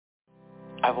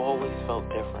I've always felt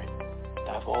different.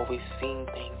 I've always seen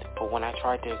things, but when I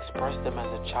tried to express them as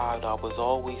a child, I was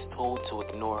always told to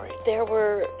ignore it. There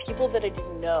were people that I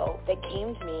didn't know that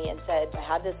came to me and said, I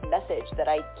have this message that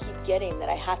I keep getting that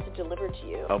I have to deliver to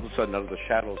you. All of a sudden, out of the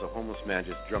shadows, a homeless man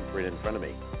just jumped right in front of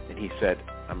me, and he said,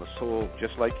 I'm a soul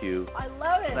just like you. I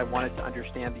love it. I wanted to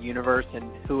understand the universe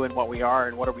and who and what we are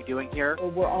and what are we doing here.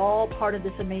 We're all part of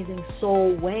this amazing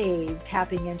soul wave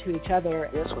tapping into each other.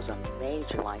 This was a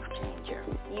major life changer.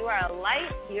 You are a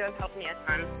light. You have helped me a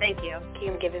ton. Thank you.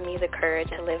 You've given me the courage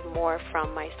to live more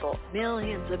from my soul.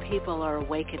 Millions of people are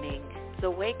awakening. So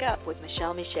Wake Up with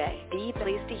Michelle Miche, the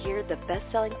place to hear the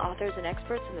best-selling authors and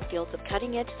experts in the fields of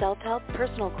cutting-edge self-help,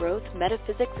 personal growth,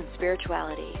 metaphysics, and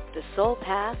spirituality. The soul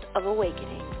path of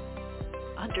awakening.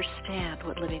 Understand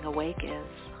what living awake is.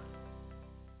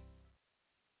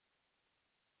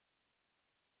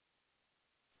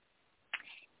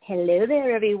 Hello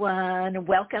there, everyone.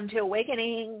 Welcome to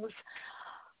Awakenings.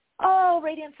 Oh,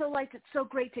 Radiant Soul Lights, it's so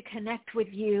great to connect with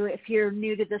you. If you're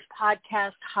new to this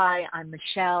podcast, hi, I'm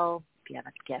Michelle. If you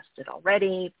haven't guessed it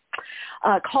already.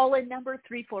 Call-in number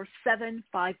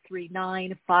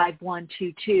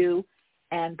 347-539-5122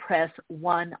 and press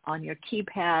 1 on your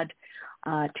keypad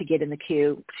to get in the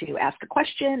queue to ask a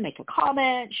question, make a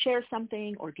comment, share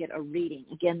something, or get a reading.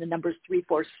 Again, the number is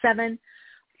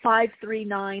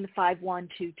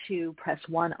 347-539-5122. Press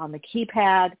 1 on the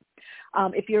keypad.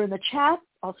 If you're in the chat,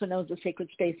 also known as the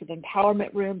Sacred Space of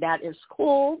Empowerment Room, that is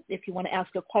cool. If you want to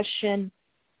ask a question,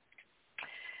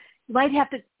 you might have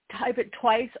to type it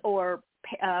twice or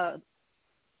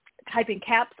type in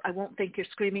caps. I won't think you're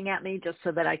screaming at me just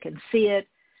so that I can see it.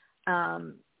 A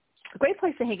great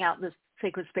place to hang out in this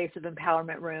Sacred Space of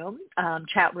Empowerment Room,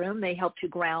 chat room. They help to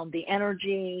ground the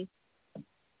energy.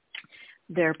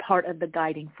 They're part of the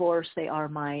guiding force. They are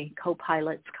my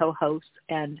co-pilots, co-hosts,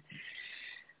 and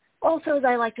also, as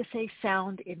I like to say,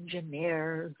 sound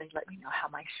engineers. They let me know how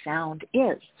my sound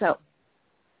is. So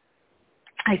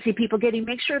I see people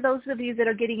make sure those of you that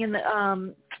are getting in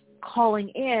the calling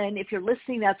in, if you're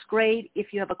listening, that's great.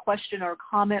 If you have a question or a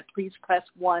comment, please press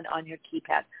 1 on your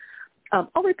keypad.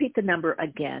 I'll repeat the number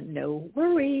again. No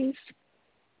worries.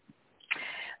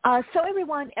 So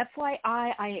everyone, FYI,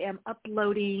 I am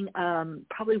uploading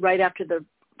probably right after the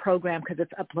program because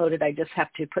it's uploaded. I just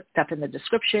have to put stuff in the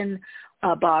description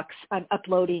box. I'm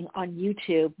uploading on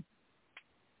YouTube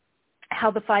how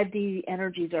the 5D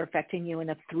energies are affecting you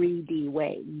in a 3D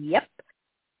way. Yep.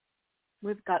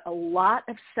 We've got a lot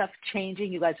of stuff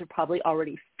changing. You guys are probably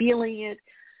already feeling it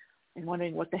and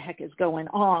wondering what the heck is going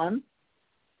on.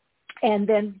 And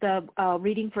then the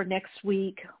reading for next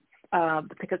week,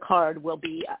 pick a card, will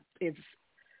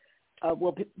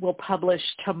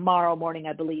publish tomorrow morning,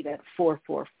 I believe, at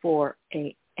 4:44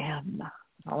 a.m.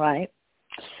 All right.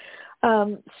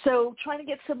 So trying to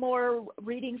get some more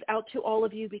readings out to all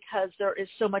of you because there is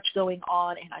so much going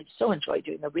on, and I so enjoy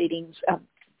doing the readings.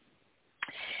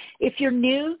 If you're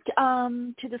new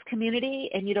to this community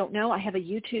and you don't know, I have a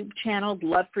YouTube channel. I'd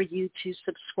love for you to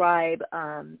subscribe,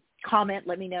 comment,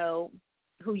 let me know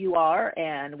who you are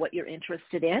and what you're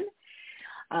interested in.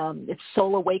 It's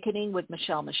Soul Awakening with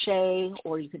Michelle Miche,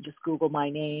 or you can just Google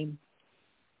my name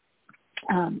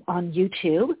on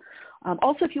YouTube.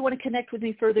 Also, if you want to connect with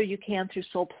me further, you can through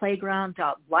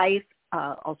soulplayground.life.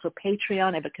 Also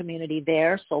Patreon. I have a community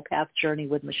there, Soul Path Journey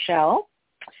with Michelle.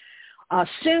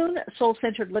 Soon,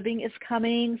 Soul-Centered Living is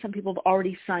coming. Some people have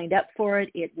already signed up for it.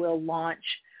 It will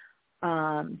launch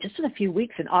just in a few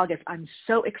weeks in August. I'm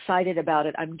so excited about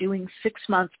it. I'm doing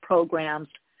 6-month programs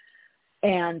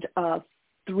and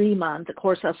 3 months. Of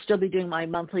course, I'll still be doing my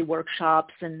monthly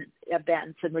workshops and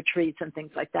events and retreats and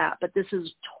things like that. But this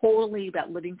is totally about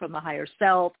living from the higher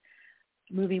self,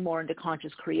 moving more into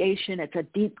conscious creation. It's a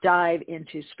deep dive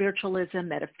into spiritualism,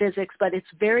 metaphysics, but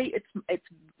it's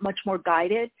much more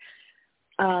guided.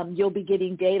 You'll be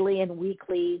getting daily and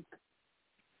weekly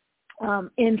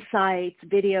insights,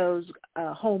 videos,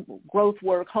 growth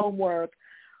work, homework,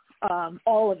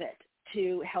 all of it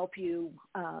to help you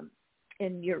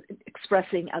in your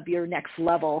expressing of your next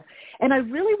level. And I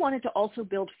really wanted to also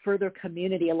build further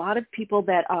community. A lot of people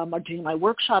that are doing my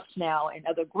workshops now and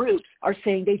other groups are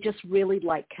saying they just really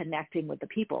like connecting with the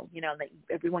people. You know,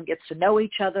 everyone gets to know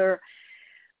each other.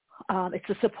 It's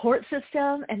a support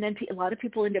system, and then a lot of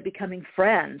people end up becoming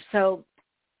friends. So,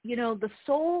 you know, the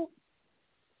soul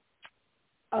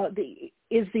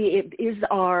is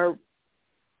our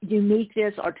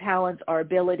uniqueness, our talents, our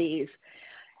abilities.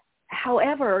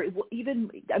 However,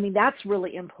 that's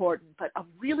really important, but a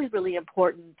really, really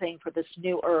important thing for this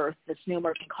new earth, this new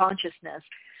emerging consciousness,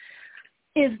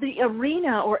 is the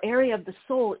arena or area of the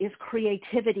soul is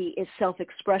creativity, is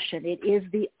self-expression. It is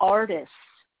the artists.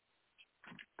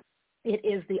 It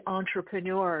is the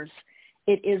entrepreneurs.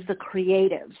 It is the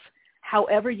creatives,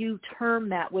 however you term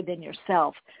that within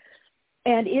yourself.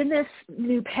 And in this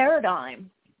new paradigm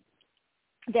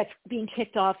that's being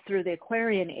kicked off through the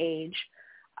Aquarian age,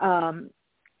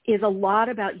 is a lot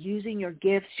about using your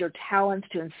gifts, your talents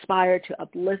to inspire, to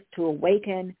uplift, to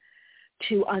awaken,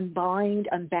 to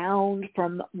unbound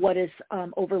from what is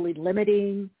overly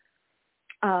limiting,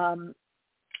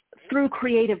 through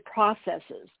creative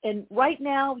processes. And right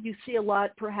now you see a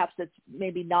lot perhaps that's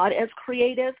maybe not as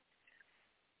creative.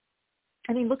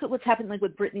 I mean, look at what's happened like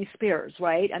with Britney Spears,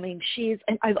 right? I mean,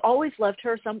 and I've always loved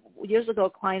her. Some years ago, a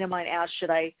client of mine asked, should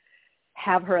I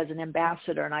have her as an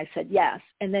ambassador? And I said, yes.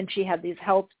 And then she had these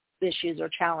health issues or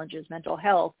challenges, mental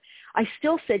health. I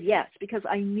still said yes, because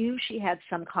I knew she had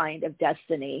some kind of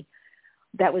destiny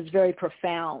that was very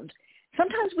profound.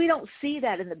 Sometimes we don't see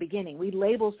that in the beginning. We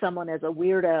label someone as a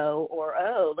weirdo or,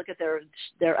 oh, look at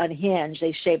they're unhinged,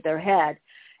 they shaved their head.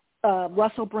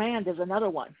 Russell Brand is another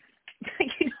one.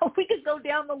 We could go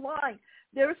down the line.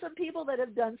 There are some people that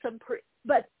have done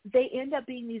but they end up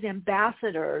being these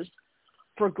ambassadors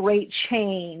for great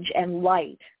change and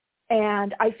light.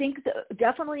 And I think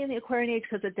definitely in the Aquarian age,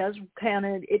 because it does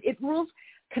it rules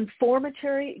conforming.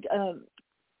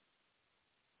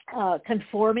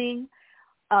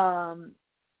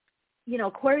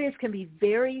 Aquarius can be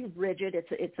very rigid.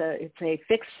 It's a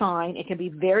fixed sign. It can be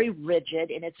very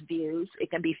rigid in its views. It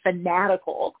can be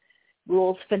fanatical,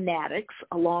 rules fanatics,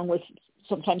 along with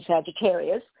sometimes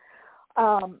Sagittarius.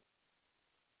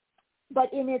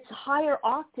 But in its higher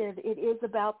octave, it is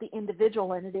about the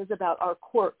individual, and it is about our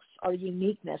quirks, our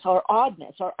uniqueness, our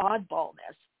oddness, our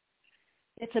oddballness.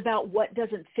 It's about what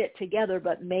doesn't fit together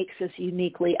but makes us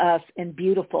uniquely us and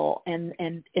beautiful, and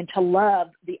to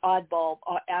love the oddball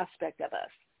aspect of us.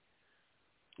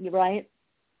 You're right?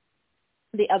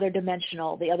 The other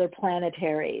dimensional, the other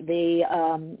planetary, the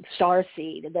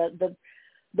starseed, the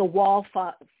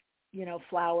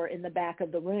flower in the back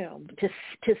of the room, to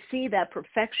see that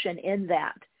perfection in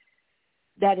that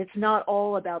it's not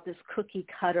all about this cookie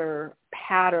cutter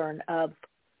pattern of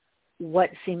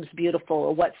what seems beautiful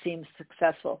or what seems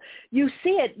successful. You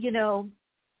see it, you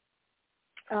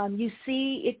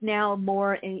see it now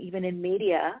more even in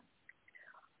media,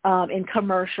 in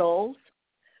commercials.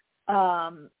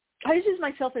 I just use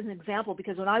myself as an example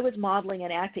because when I was modeling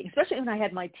and acting, especially when I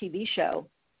had my TV show,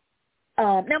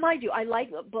 now mind you, I like,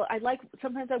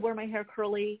 sometimes I wear my hair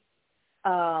curly.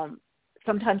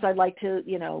 Sometimes I like to,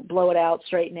 blow it out,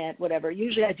 straighten it, whatever.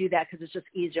 Usually I do that because it's just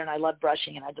easier and I love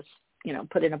brushing and I just,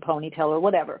 put in a ponytail or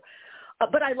whatever.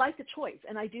 But I like the choice,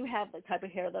 and I do have the type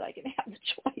of hair that I can have the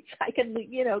choice. I can,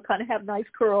 kind of have nice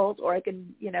curls, or I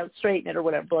can, straighten it or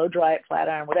whatever, blow dry it, flat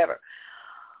iron, whatever.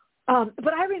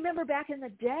 But I remember back in the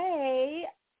day,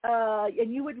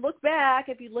 and you would look back,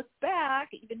 if you look back,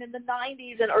 even in the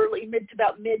 90s and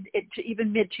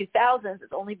mid 2000s,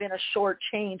 it's only been a short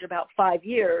change, about 5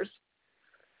 years.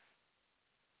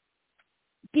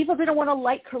 People didn't want to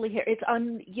light curly hair. It's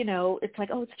it's like,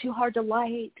 oh, it's too hard to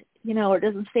light, or it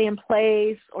doesn't stay in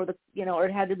place, or or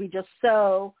it had to be just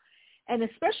so. And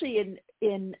especially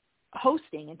in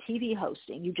hosting and TV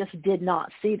hosting, you just did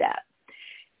not see that.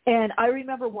 And I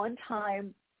remember one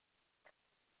time,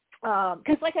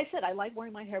 because like I said, I like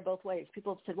wearing my hair both ways.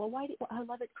 People have said, well, why do I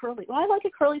love it curly? Well, I like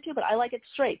it curly too, but I like it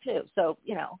straight too. So,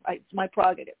 it's my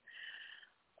prerogative.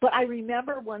 But I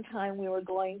remember one time we were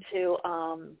going to,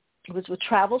 it was with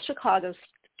Travel Chicago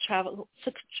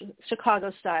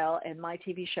style, and my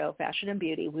TV show, Fashion and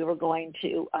Beauty. We were going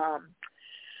to,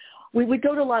 we would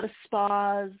go to a lot of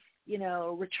spas,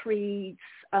 retreats,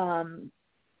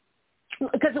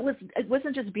 because it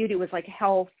wasn't just beauty, it was like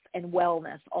health and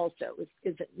wellness also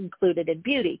is included in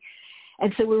beauty.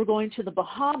 And so we were going to the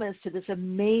Bahamas to this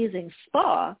amazing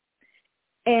spa.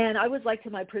 And I was like to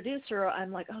my producer,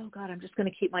 I'm like, oh God, I'm just going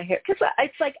to keep my hair. Because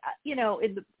it's like, in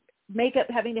the makeup,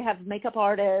 having to have makeup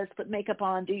artists, put makeup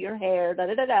on, do your hair,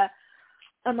 da-da-da-da.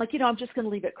 I'm like, I'm just going to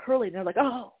leave it curly. And they're like,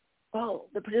 oh,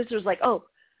 the producer's like, oh,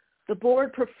 the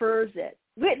board prefers it.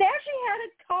 They actually had a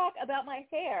talk about my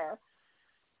hair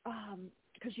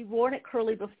because you've worn it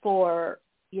curly before,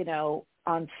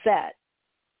 on set.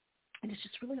 And it's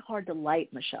just really hard to light,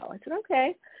 Michelle. I said,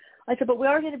 okay. I said, but we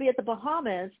are going to be at the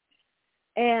Bahamas.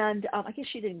 And I guess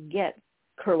she didn't get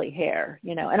curly hair,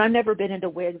 and I've never been into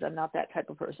wigs. I'm not that type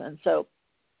of person. So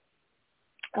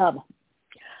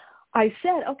I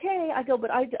said, okay. I go,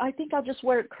 but I think I'll just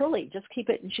wear it curly. Just keep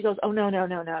it. And she goes, oh, no.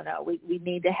 We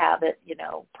need to have it,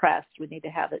 pressed. We need to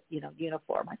have it,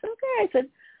 uniform. I said, okay. I said,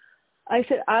 I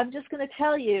said, I'm just going to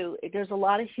tell you, there's a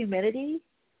lot of humidity,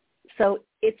 so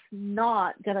it's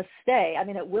not going to stay. I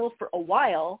mean, it will for a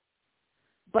while,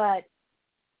 but,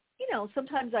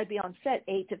 sometimes I'd be on set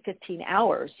 8 to 15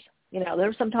 hours.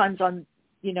 There's sometimes on,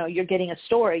 you're getting a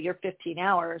story, you're 15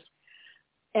 hours.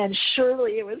 And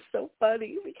surely it was so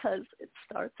funny because it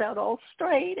starts out all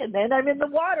straight, and then I'm in the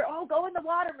water. Oh, go in the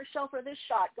water, Michelle, for this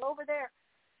shot. Go over there.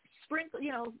 Sprinkle,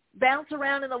 bounce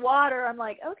around in the water. I'm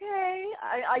like, okay,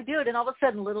 I do it. And all of a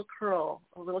sudden, a little curl.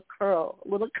 And my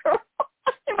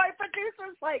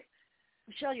producer's like,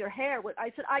 Michelle, your hair.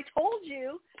 I said, I told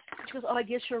you. She goes, oh, I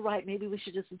guess you're right. Maybe we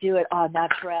should just do it en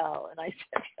naturel. And I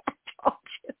said, I told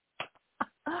you.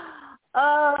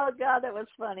 Oh, God, that was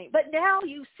funny. But now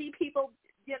you see people,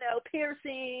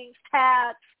 piercings,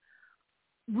 tats,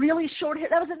 really short hair.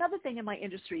 That was another thing in my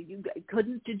industry. You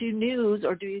couldn't do news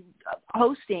or do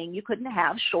hosting. You couldn't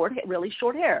have really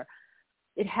short hair.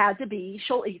 It had to be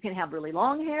you can have really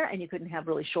long hair, and you couldn't have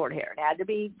really short hair. It had to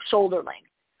be shoulder length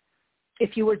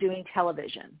if you were doing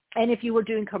television, and if you were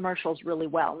doing commercials really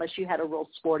well, unless you had a real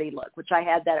sporty look, which I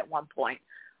had that at one point,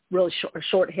 really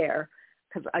short hair,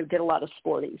 because I did a lot of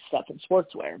sporty stuff in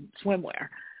sportswear, swimwear.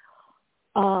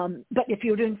 But if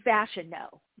you were doing fashion,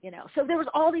 no. So there was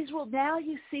all these rules. Now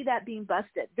you see that being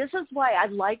busted. This is why I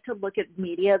like to look at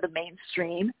media, the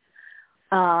mainstream.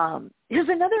 Here's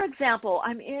another example.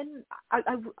 I'm in, I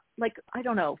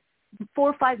don't know, 4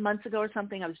 or 5 months ago or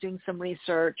something, I was doing some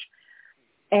research,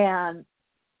 and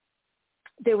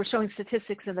they were showing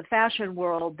statistics in the fashion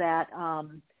world that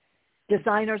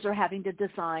designers are having to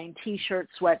design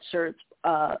T-shirts, sweatshirts,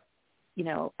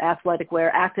 athletic wear,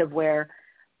 active wear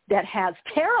that has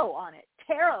tarot on it.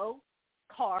 Tarot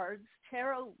cards,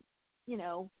 tarot,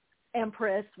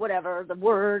 empress, whatever, the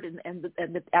word and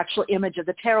the actual image of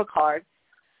the tarot card,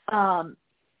 and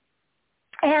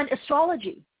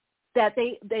astrology, that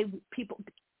they people,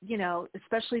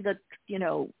 especially the,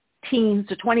 teens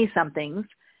to 20-somethings,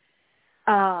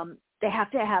 they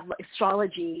have to have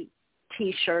astrology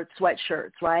T-shirts,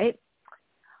 sweatshirts, right?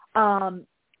 So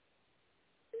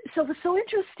it was so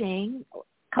interesting.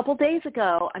 A couple days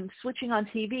ago, I'm switching on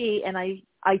TV, and I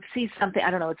see something,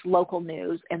 I don't know, it's local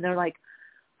news, and they're like,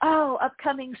 oh,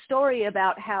 upcoming story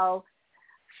about how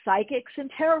psychics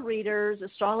and tarot readers,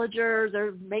 astrologers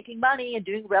are making money and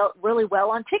doing really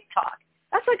well on TikTok.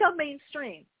 That's like on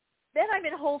mainstream. Then I'm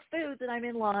in Whole Foods, and I'm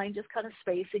in line just kind of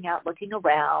spacing out, looking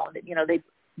around. And, they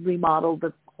remodeled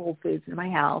the Whole Foods in my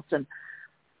house, and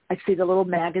I see the little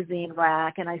magazine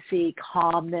rack, and I see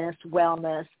calmness,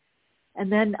 wellness.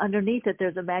 And then underneath it,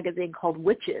 there's a magazine called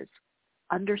Witches,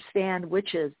 Understand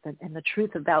Witches and the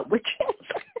Truth About Witches.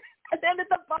 And then at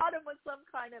the bottom was some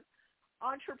kind of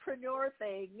entrepreneur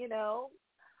thing,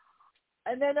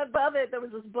 And then above it, there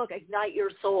was this book, Ignite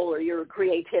Your Soul or Your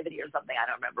Creativity or something. I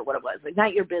don't remember what it was.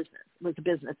 Ignite Your Business. It was a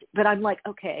business. But I'm like,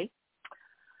 okay.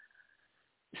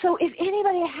 So if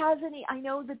anybody has any, I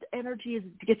know that the energy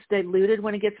gets diluted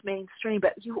when it gets mainstream,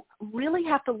 but you really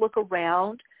have to look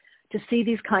around to see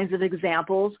these kinds of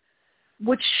examples,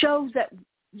 which shows that,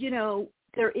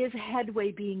 there is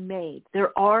headway being made.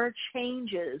 There are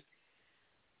changes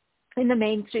in the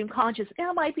mainstream consciousness.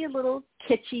 It might be a little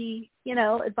kitschy,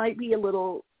 it might be a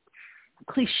little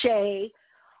cliche.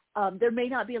 There may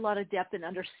not be a lot of depth and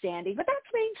understanding, but that's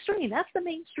mainstream. That's the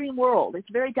mainstream world. It's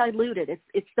very diluted.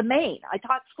 It's the main. I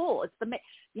taught school. It's the main.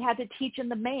 You had to teach in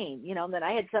the main, and then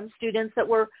I had some students that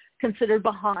were considered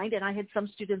behind, and I had some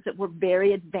students that were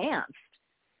very advanced.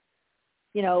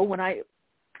 When I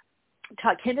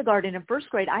taught kindergarten and first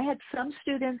grade, I had some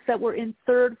students that were in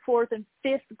 3rd, 4th, and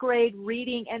 5th grade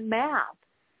reading and math,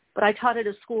 but I taught at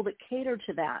a school that catered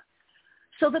to that.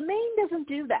 So the main doesn't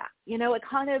do that. It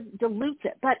kind of dilutes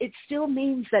it, but it still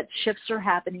means that shifts are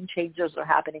happening, changes are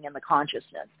happening in the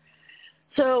consciousness.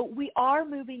 So we are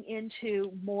moving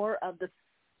into more of the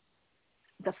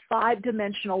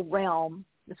 5-dimensional realm.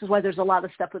 This is why there's a lot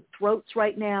of stuff with throats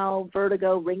right now,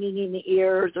 vertigo, ringing in the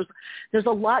ears. There's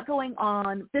a lot going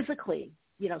on physically,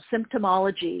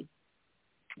 symptomology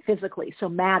physically,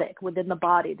 somatic within the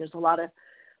body. There's a lot of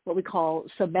what we call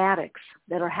somatics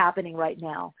that are happening right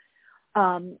now.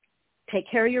 Take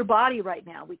care of your body right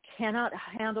now. We cannot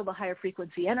handle the higher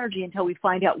frequency energy until we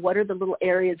find out what are the little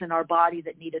areas in our body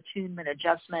that need attunement,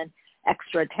 adjustment,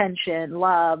 extra attention,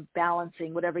 love,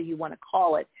 balancing, whatever you want to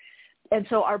call it. And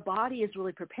so our body is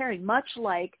really preparing, much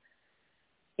like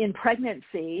in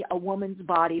pregnancy, a woman's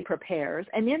body prepares,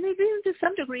 and then even to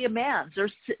some degree a man's.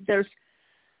 There's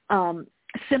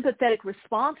sympathetic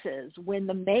responses when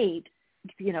the mate,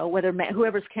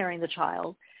 whoever's carrying the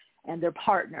child and their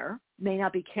partner may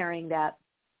not be carrying that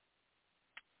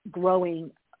growing,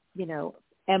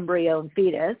 embryo and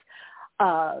fetus,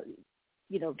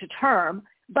 to term,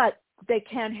 but they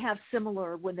can have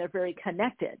similar when they're very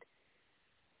connected.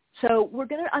 So we're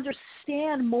going to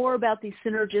understand more about these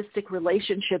synergistic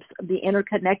relationships, the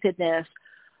interconnectedness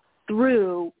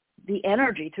through the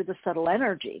energy, through the subtle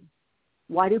energy.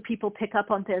 Why do people pick up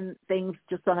on things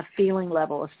just on a feeling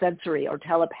level, a sensory or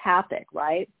telepathic,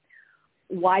 right?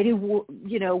 Why do,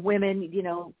 women,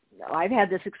 I've had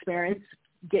this experience,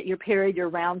 get your period, you're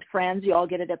around friends, you all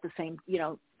get it at the same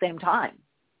time.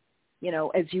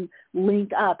 As you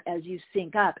link up, as you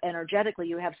sync up energetically,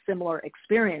 you have similar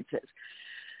experiences.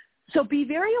 So be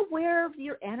very aware of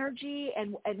your energy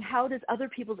and how does other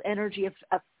people's energy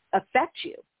affect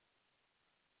you.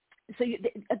 So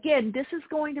again, this is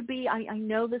going to be, I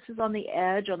know this is on the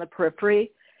edge, on the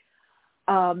periphery.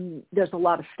 There's a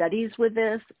lot of studies with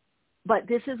this, but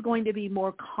this is going to be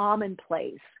more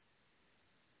commonplace.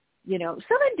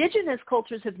 Some indigenous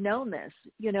cultures have known this,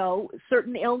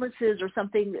 certain illnesses or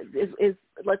something is,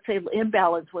 let's say,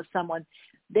 imbalance with someone.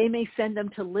 They may send them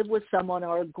to live with someone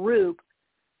or a group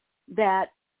that,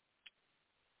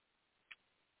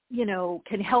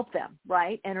 can help them,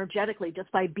 right, energetically,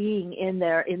 just by being in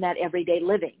that everyday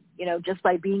living, just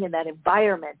by being in that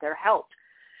environment, they're helped.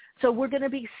 So we're going to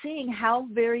be seeing how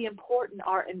very important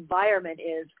our environment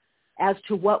is as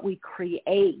to what we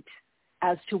create,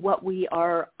 as to what we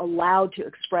are allowed to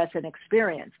express and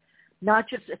experience, not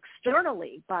just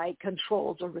externally by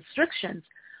controls or restrictions,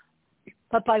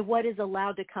 but by what is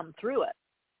allowed to come through it.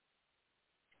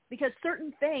 Because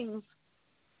certain things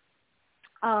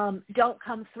don't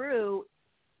come through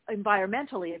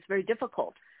environmentally. It's very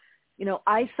difficult.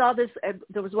 I saw this,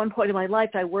 there was one point in my life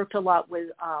I worked a lot with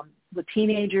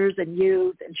teenagers and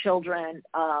youth and children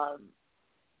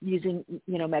using,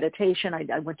 meditation.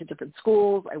 I went to different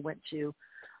schools. I went to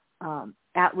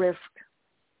at-risk,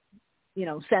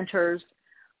 centers.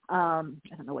 I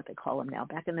don't know what they call them now.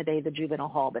 Back in the day, the juvenile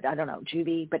hall, but I don't know,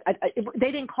 juvie. But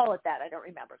they didn't call it that. I don't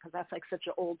remember because that's like such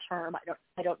an old term.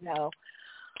 I don't know.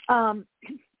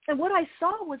 And what I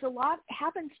saw was a lot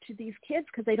happens to these kids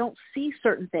because they don't see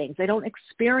certain things. They don't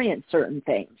experience certain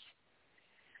things.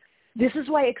 This is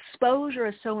why exposure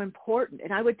is so important.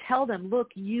 And I would tell them,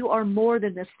 look, you are more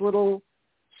than this little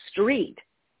street.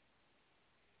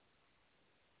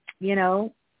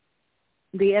 The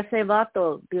ese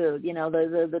vato dude,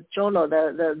 the cholo,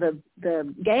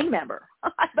 the gang member.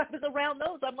 I was around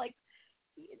those. I'm like,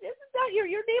 this is not your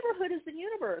neighborhood is the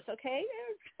universe, okay?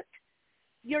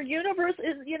 Your universe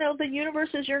is, the universe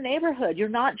is your neighborhood. You're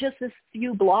not just this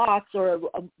few blocks or,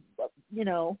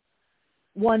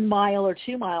 1 mile or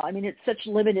 2 mile. I mean, it's such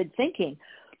limited thinking.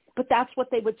 But that's what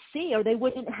they would see, or they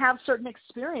wouldn't have certain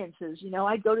experiences.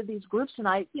 I'd go to these groups, and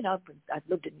I've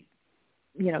lived in,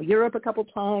 Europe a couple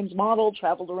times, modeled,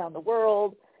 traveled around the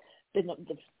world, been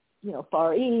to the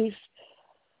Far East,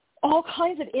 all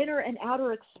kinds of inner and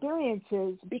outer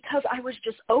experiences because I was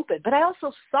just open. But I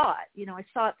also saw it. I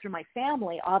saw it through my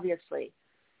family, obviously.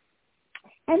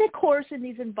 And, of course, in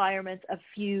these environments, a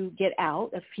few get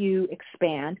out, a few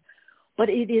expand. But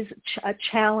it is a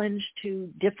challenge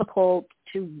to difficult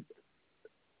to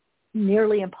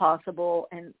nearly impossible.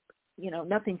 And,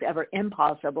 nothing's ever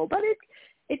impossible. But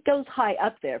it goes high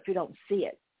up there if you don't see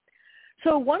it.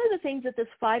 So one of the things that this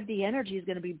 5D energy is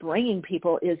going to be bringing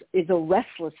people is a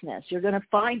restlessness. You're going to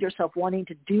find yourself wanting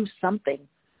to do something,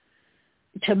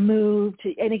 to move,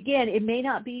 and again, you may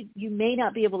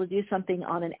not be able to do something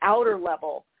on an outer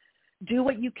level. Do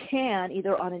what you can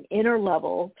either on an inner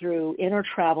level through inner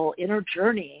travel, inner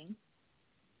journeying,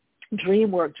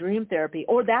 dream work, dream therapy,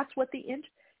 or that's what the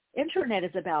internet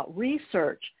is about,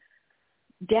 research,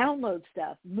 download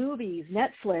stuff, movies,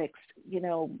 Netflix,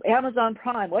 Amazon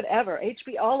Prime, whatever,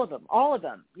 HBO, all of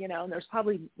them, and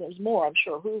there's more, I'm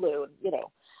sure, Hulu,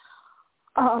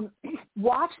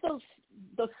 watch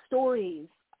those stories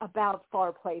about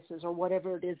far places or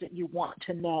whatever it is that you want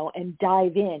to know and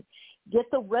dive in. Get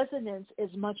the resonance as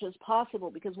much as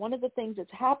possible, because one of the things that's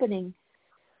happening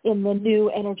in the new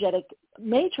energetic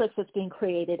matrix that's being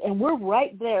created, and we're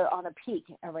right there on a peak,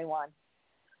 everyone,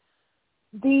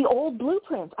 the old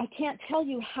blueprints. I can't tell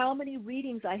you how many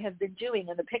readings I have been doing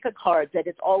in the pick-a cards that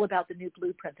it's all about the new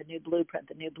blueprint, the new blueprint,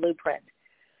 the new blueprint.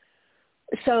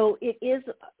 So it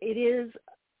is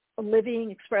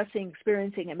living, expressing,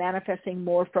 experiencing, and manifesting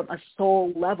more from a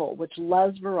soul level, which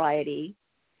loves variety.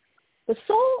 Our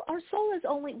soul is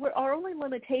our only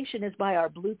limitation is by our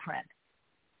blueprint,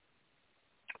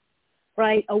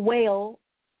 right? A whale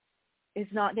is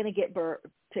not going to get birth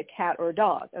to cat or a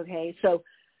dog, okay? So,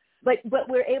 but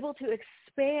we're able to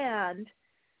expand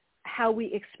how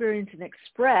we experience and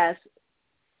express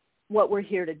what we're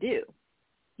here to do.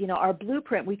 our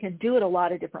blueprint, we can do it a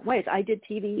lot of different ways. I did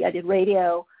TV, I did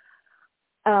radio,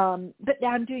 but now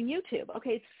I'm doing YouTube.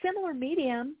 Okay, it's similar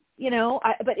medium,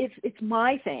 but it's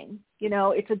my thing.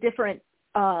 It's a different,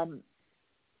 but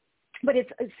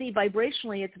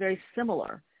vibrationally, it's very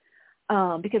similar.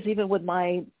 Because even with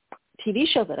my TV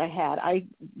show that I had,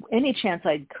 any chance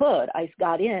I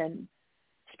got in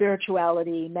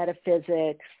spirituality,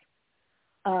 metaphysics.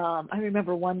 I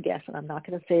remember one guest, and I'm not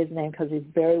going to say his name because he's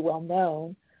very well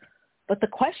known, but the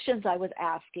questions I was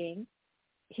asking,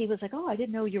 he was like, oh, I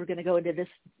didn't know you were going to go into this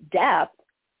depth,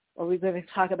 or we were going to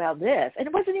talk about this. And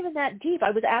it wasn't even that deep. I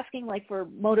was asking like for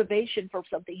motivation for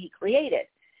something he created.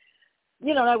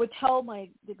 And I would tell my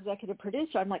executive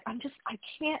producer, I'm like, I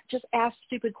can't just ask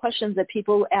stupid questions that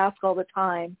people ask all the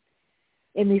time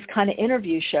in these kind of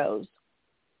interview shows.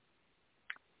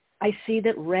 I see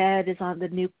that red is on the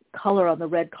new color on the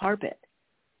red carpet.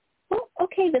 Well,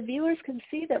 okay, the viewers can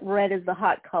see that red is the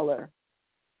hot color.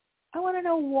 I want to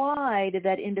know why did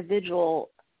that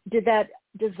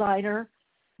designer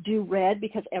do red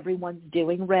because everyone's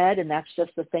doing red and that's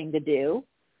just the thing to do?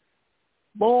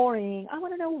 Boring. I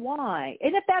want to know why.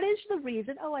 And if that is the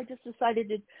reason, I just decided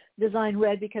to design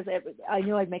red because I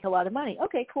knew I'd make a lot of money.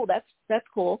 Okay, cool. That's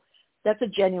cool. That's a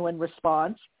genuine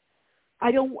response.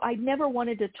 I never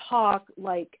wanted to talk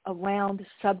like around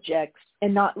subjects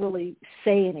and not really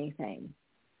say anything,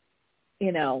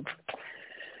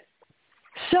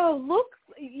 So look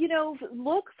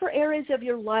for areas of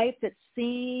your life that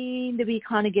seem to be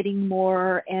kind of getting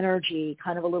more energy,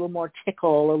 kind of a little more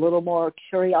tickle, a little more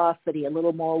curiosity, a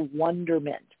little more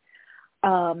wonderment.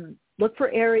 Look for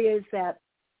areas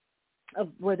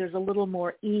where there's a little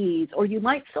more ease, or you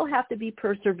might still have to be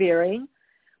persevering,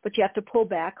 but you have to pull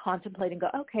back, contemplate, and go,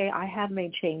 okay, I have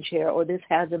made change here, or this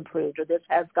has improved, or this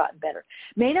has gotten better.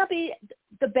 May not be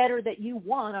the better that you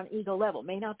want on ego level,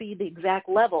 may not be the exact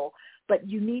level, but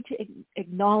you need to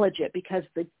acknowledge it because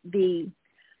the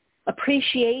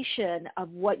appreciation of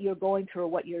what you're going through or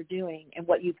what you're doing and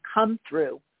what you've come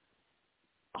through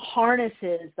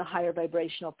harnesses the higher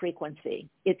vibrational frequency.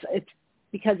 It's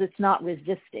because it's not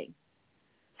resisting.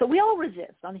 So we all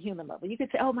resist on a human level. You could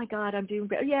say, oh, my God, I'm doing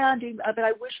better. Yeah, I'm doing better, but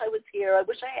I wish I was here. I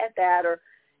wish I had that, or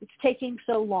it's taking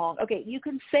so long. Okay, you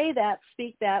can say that,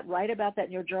 speak that, write about that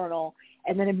in your journal,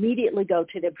 and then immediately go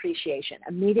to the appreciation.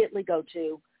 Immediately go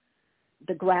to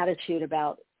the gratitude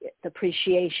about the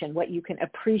appreciation, what you can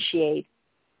appreciate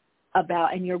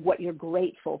about, and what you're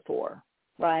grateful for,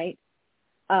 right?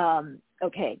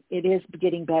 Okay, it is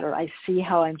getting better. I see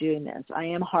how I'm doing this. I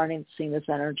am harnessing this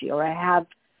energy, or I have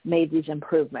made these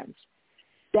improvements.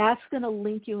 That's going to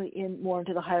link you in more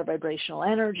into the higher vibrational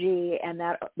energy, and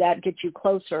that gets you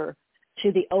closer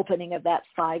to the opening of that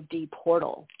 5D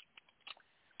portal,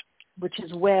 which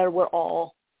is where we're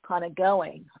all kind of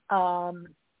going.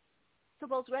 So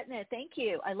Bowles Retina, thank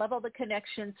you. I love all the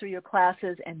connections through your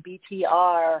classes and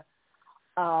BTR.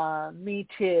 Me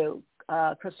too.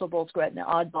 Crystal Bowles Retina,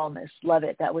 oddballness, love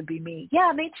it. That would be me.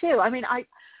 Yeah, me too. I mean, I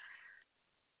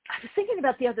was thinking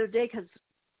about the other day because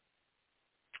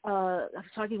I was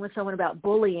talking with someone about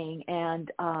bullying,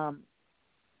 and I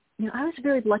was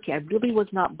very lucky. I really was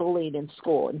not bullied in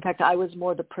school. In fact, I was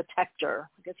more the protector.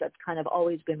 I guess that's kind of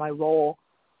always been my role.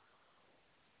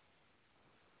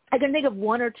 I can think of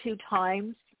one or two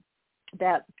times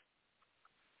that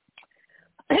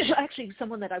actually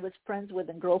someone that I was friends with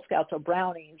in Girl Scouts or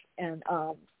Brownies, and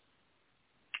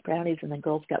Brownies and then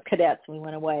Girl Scout cadets, we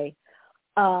went away,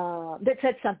 that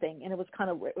said something, and it was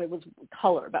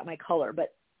color, about my color,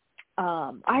 but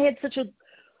I had such a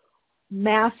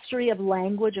mastery of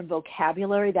language and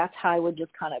vocabulary. That's how I would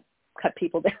just kind of cut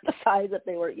people down to size if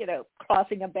they were,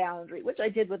 crossing a boundary, which I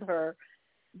did with her.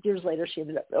 Years later, she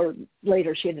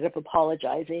ended up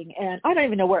apologizing, and I don't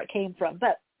even know where it came from.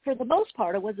 But for the most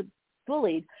part, I wasn't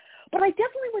bullied. But I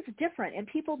definitely was different, and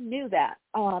people knew that,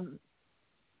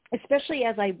 especially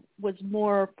as I was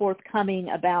more forthcoming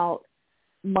about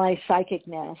my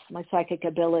psychicness, my psychic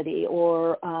ability,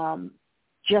 or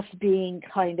just being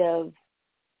kind of,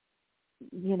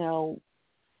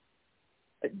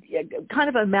 kind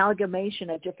of amalgamation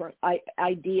of different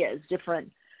ideas, different,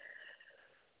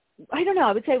 I don't know,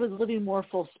 I would say I was living more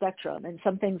full spectrum, and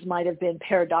some things might have been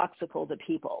paradoxical to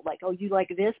people, like, oh, you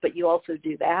like this, but you also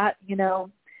do that,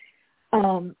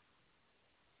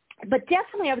 But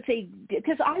definitely I would say,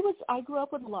 because I grew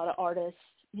up with a lot of artists,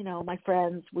 my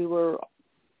friends, we were,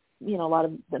 a lot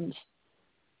of them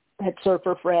had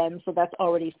surfer friends, so that's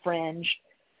already fringe.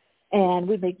 And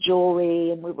we make jewelry,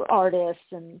 and we were artists,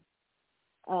 and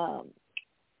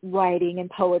writing and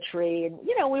poetry, and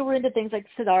we were into things like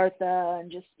Siddhartha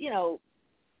and just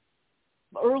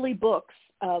early books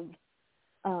of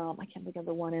I can't think of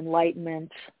the one,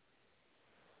 enlightenment.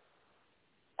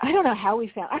 I don't know how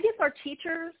we found, I guess our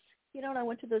teachers, and I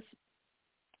went to this,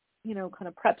 kind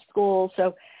of prep school.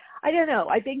 So I don't know.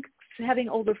 I think having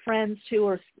older friends too,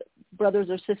 or brothers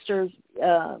or sisters,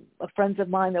 friends of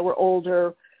mine that were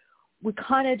older, we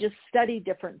kind of just studied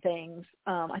different things.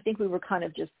 I think we were kind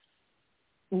of just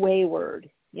wayward,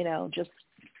 just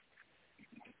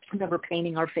remember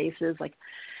painting our faces like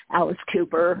Alice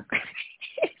Cooper.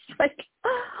 It's like,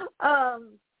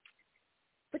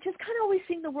 but just kind of always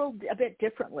seeing the world a bit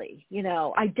differently.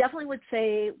 I definitely would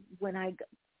say when I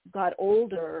got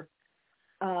older,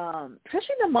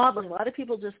 especially in the modeling, a lot of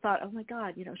people just thought, oh my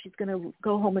God, she's going to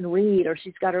go home and read, or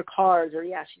she's got her cards, or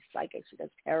yeah, she's psychic, she does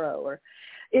tarot, or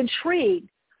intrigued.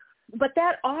 But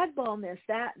that oddballness,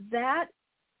 that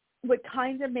what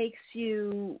kind of makes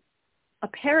you a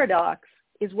paradox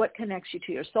is what connects you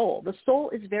to your soul. The soul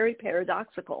is very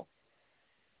paradoxical.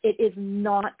 It is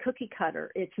not cookie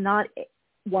cutter. It's not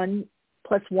 1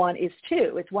 + 1 is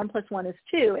 2. It's 1 + 1 is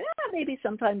 2. And maybe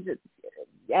sometimes it's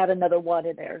add another 1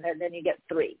 in there, and then you get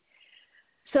 3.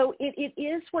 So it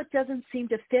is what doesn't seem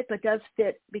to fit, but does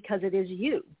fit because it is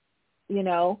you,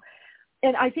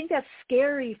 And I think that's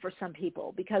scary for some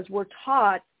people, because we're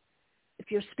taught,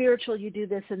 if you're spiritual, you do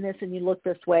this and this, and you look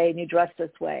this way, and you dress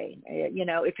this way.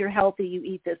 If you're healthy, you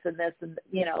eat this and this, and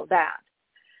that.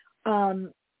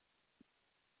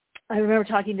 I remember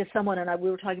talking to someone, and we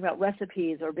were talking about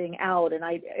recipes or being out, and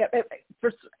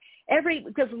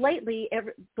because lately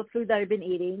the food that I've been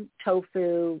eating,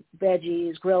 tofu,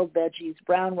 veggies, grilled veggies,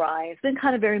 brown rice, been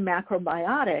kind of very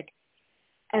macrobiotic.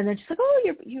 And then she's like,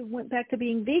 oh, you went back to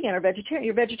being vegan or vegetarian.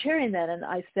 You're vegetarian then? And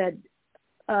I said,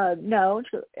 no.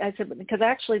 I said, because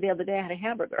actually the other day I had a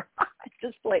hamburger at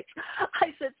this place.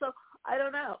 I said, so I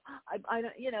don't know.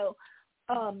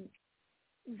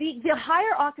 The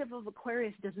higher octave of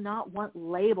Aquarius does not want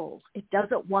labels. It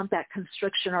doesn't want that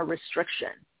constriction or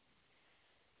restriction.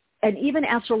 And even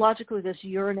astrologically, this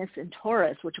Uranus in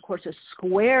Taurus, which of course is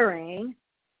squaring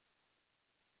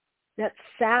that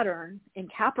Saturn in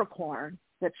Capricorn,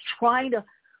 that's trying to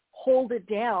hold it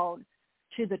down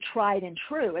to the tried and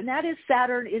true. And that is,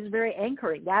 Saturn is very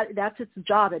anchoring. That's its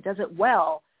job. It does it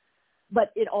well.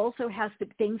 But it also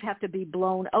things have to be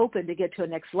blown open to get to a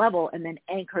next level and then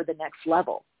anchor the next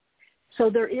level.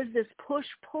 So there is this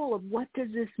push-pull of what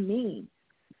does this mean?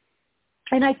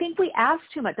 And I think we ask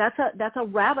too much. That's a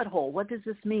rabbit hole. What does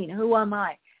this mean? Who am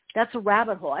I? That's a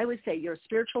rabbit hole. I always say you're a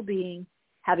spiritual being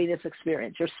having this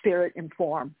experience. Your spirit in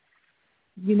form.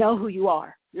 You know who you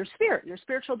are. Your spirit, your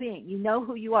spiritual being. You know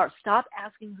who you are. Stop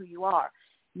asking who you are.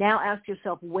 Now ask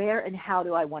yourself, where and how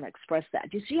do I want to express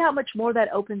that? Do you see how much more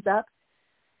that opens up?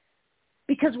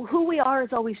 Because who we are is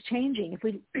always changing.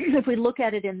 If we look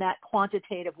at it in that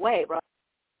quantitative way, right?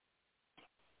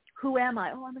 Who am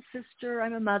I? Oh, I'm a sister.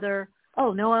 I'm a mother.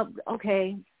 Oh, no,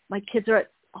 okay. My kids are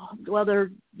they're,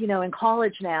 in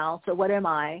college now. So what am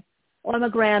I? Oh, I'm a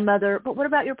grandmother. But what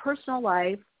about your personal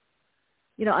life?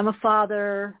 I'm a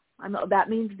father. That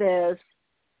means this.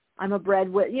 I'm a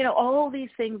breadwinner. All these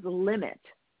things limit.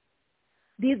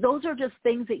 Those are just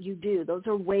things that you do. Those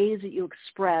are ways that you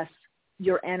express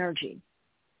your energy.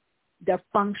 They're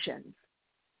functions.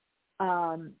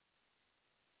 A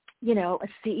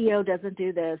CEO doesn't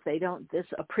do this.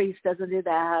 A priest doesn't do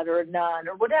that, or a nun,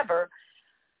 or whatever.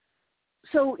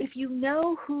 So if you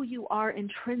know who you are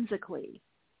intrinsically,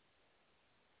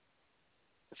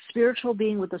 spiritual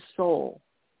being with a soul,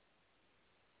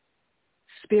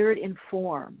 spirit in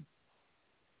form,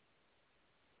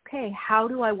 okay, how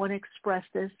do I want to express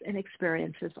this and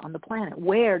experience this on the planet?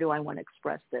 Where do I want to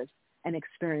express this and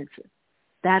experience it?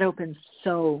 That opens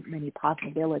so many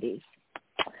possibilities.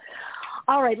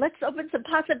 All right, let's open some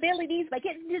possibilities by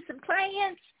getting to some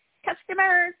clients,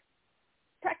 customers,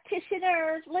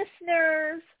 practitioners,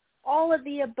 listeners, all of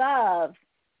the above.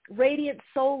 Radiant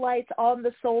soul lights on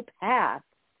the soul path.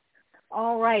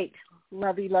 All right,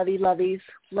 lovey, lovey, loveys.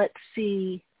 Let's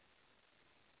see.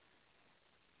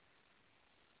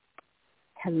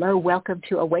 Hello, welcome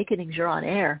to Awakenings. You're on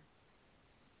air.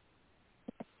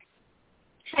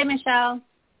 Hi, Michelle.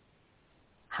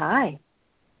 Hi.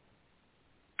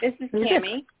 This is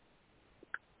Tammy.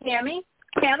 Tammy?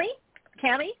 Tammy?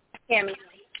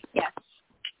 Yes.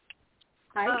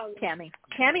 Hi, Tammy.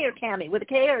 Tammy or Tammy? With a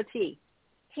K or a T?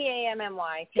 Tammy.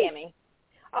 Tammy.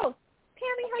 Oh,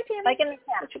 Tammy. Hi, Tammy. Like in the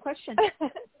chat. What's your question?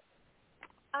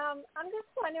 I'm just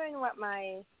wondering what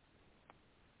my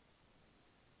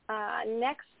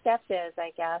next step is,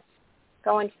 I guess,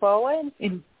 going forward.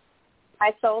 In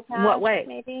my soul path. In what way?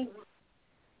 Maybe.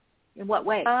 In what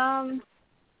way?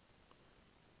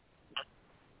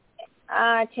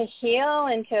 To heal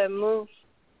and to move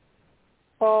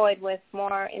forward with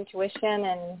more intuition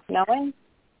and knowing.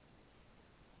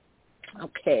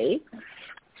 Okay.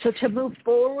 So to move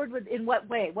forward in what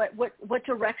way? What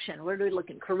direction? Where do we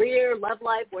look in career, love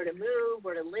life, where to move,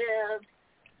 where to live?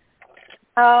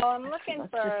 I'm looking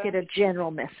Let's for... just get a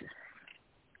general message.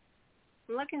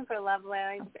 I'm looking for love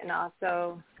life and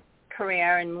also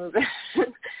career and movement.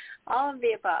 All of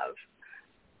the above.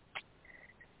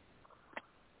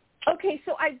 Okay,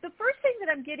 so the first thing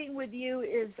that I'm getting with you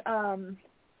is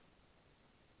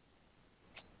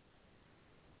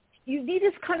you need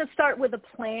to kind of start with a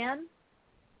plan,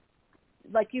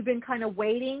 like you've been kind of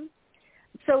waiting.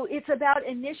 So it's about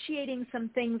initiating some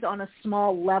things on a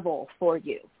small level for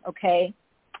you, okay?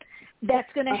 That's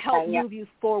going to help move you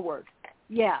forward.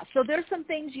 Yeah, so there's some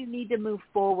things you need to move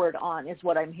forward on is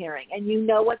what I'm hearing. And you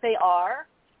know what they are,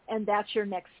 and that's your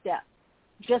next step,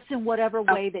 just in whatever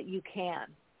way that you can,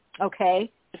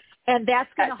 okay? And that's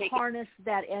going to harness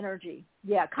that energy.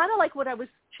 Yeah, kind of like what I was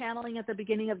channeling at the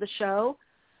beginning of the show.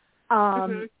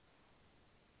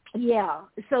 Yeah,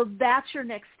 so that's your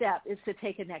next step, is to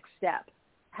take a next step,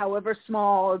 however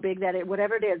small or big that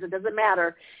whatever it is, it doesn't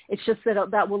matter. It's just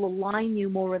that will align you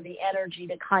more in the energy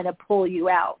to kind of pull you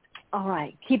out. All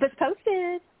right, keep us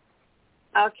posted.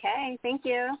 Okay, thank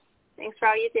you. Thanks for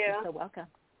all you do. You're so welcome.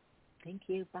 Thank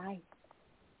you. Bye.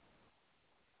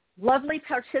 Lovely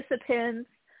participants,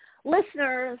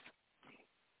 listeners.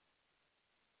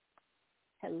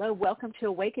 Hello, welcome to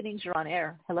Awakenings. You're on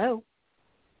air. Hello.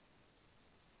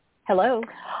 Hello.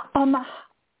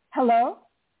 Hello?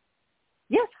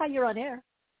 Yes, hi, you're on air.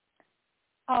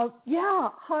 Yeah,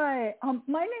 hi.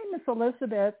 My name is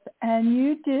Elizabeth, and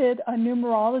you did a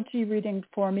numerology reading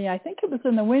for me. I think it was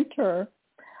in the winter.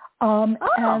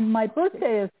 And my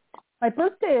birthday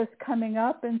is coming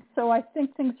up, and so I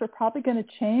think things are probably going to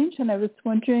change, and I was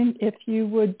wondering if you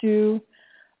would do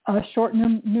a short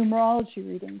numerology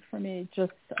reading for me.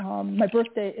 Just my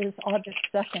birthday is August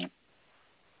 2nd.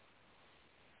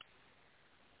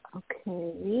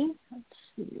 Okay, let's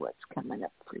see what's coming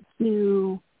up for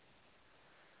you.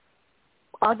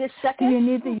 August 2nd? Do you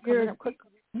need the year?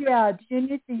 Yeah, do you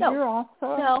need the year also?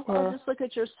 No, I'll just look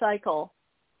at your cycle.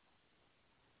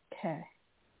 Okay.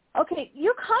 Okay,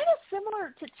 you're kind of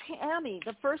similar to Tammy,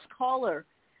 the first caller.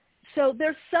 So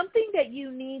there's something that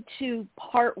you need to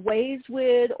part ways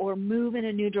with or move in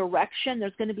a new direction.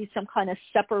 There's going to be some kind of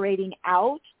separating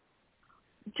out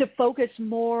to focus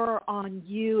more on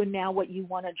you and now what you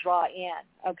want to draw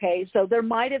in, okay? So there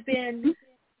might have been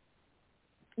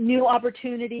new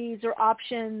opportunities or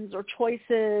options or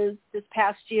choices this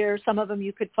past year. Some of them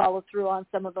you could follow through on,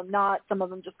 some of them not. Some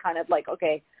of them just kind of like,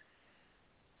 okay,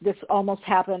 this almost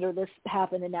happened or this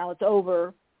happened and now it's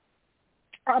over.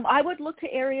 I would look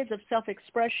to areas of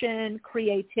self-expression,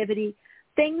 creativity,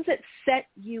 things that set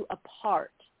you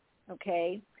apart,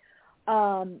 okay?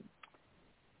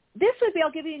 This would be,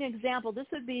 I'll give you an example. This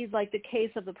would be like the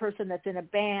case of the person that's in a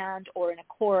band or in a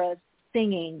chorus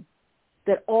singing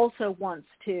that also wants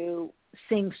to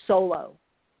sing solo.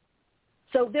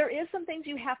 So there is some things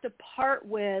you have to part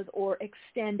with or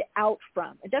extend out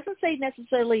from. It doesn't say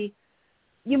necessarily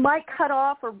you might cut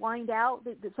off or wind out,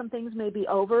 that some things may be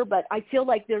over, but I feel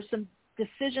like there's some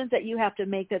decisions that you have to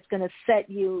make that's going to set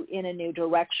you in a new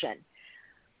direction.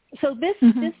 So this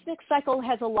next cycle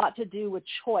has a lot to do with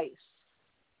choice.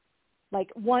 Like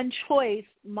one choice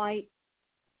might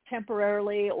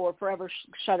temporarily or forever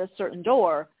shut a certain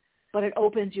door, but it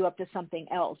opens you up to something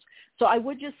else. So I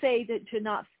would just say that to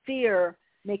not fear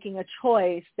making a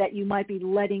choice that you might be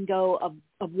letting go of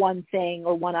one thing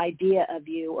or one idea of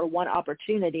you or one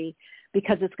opportunity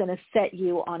because it's going to set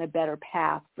you on a better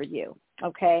path for you.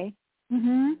 Okay?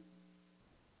 Mm-hmm.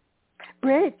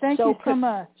 Great. Thank you so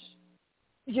much.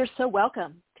 You're so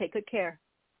welcome. Take good care.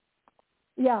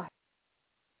 Yeah.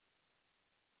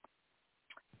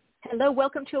 Hello,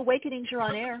 welcome to Awakenings. You're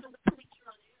on air.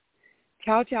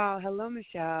 Ciao, ciao. Hello,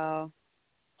 Michelle.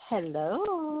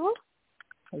 Hello.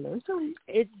 Hello, Zoe.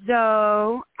 It's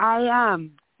Zoe.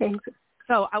 Thanks.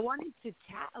 So I wanted to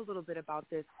chat a little bit about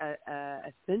this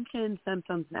ascension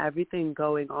symptoms and everything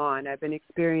going on. I've been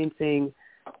experiencing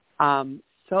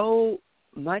so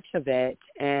much of it,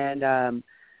 and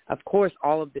of course,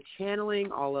 all of the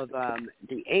channeling, all of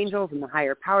the angels and the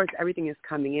higher powers, everything is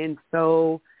coming in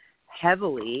so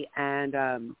heavily,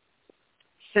 and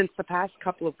since the past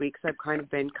couple of weeks, I've kind of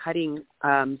been cutting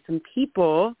some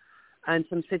people and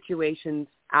some situations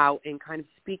out and kind of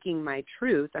speaking my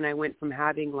truth, and I went from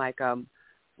having like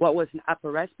what was an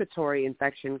upper respiratory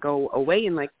infection go away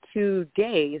in like 2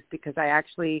 days because I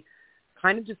actually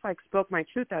kind of just like spoke my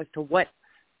truth as to what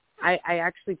I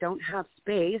actually don't have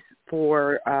space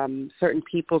for certain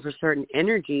peoples or certain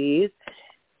energies,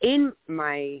 in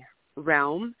my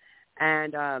realm,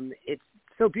 and it's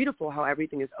so beautiful how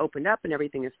everything is opened up and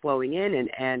everything is flowing in,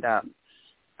 and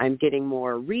I'm getting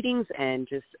more readings and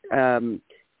just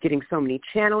getting so many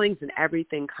channelings and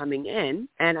everything coming in.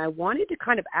 And I wanted to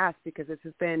kind of ask, because this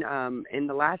has been in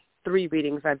the last 3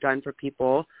 readings I've done for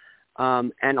people,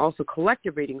 and also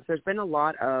collective readings, there's been a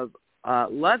lot of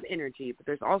love energy, but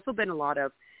there's also been a lot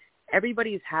of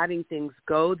everybody's having things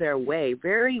go their way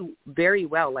very, very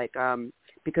well, like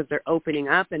because they're opening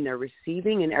up and they're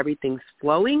receiving and everything's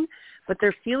flowing, but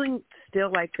they're feeling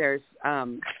still like there's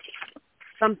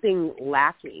something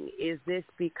lacking. Is this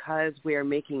because we're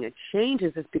making a change?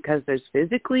 Is this because there's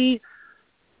physically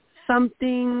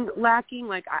something lacking?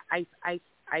 Like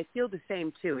I feel the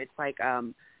same too. It's like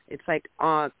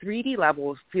 3D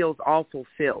level feels all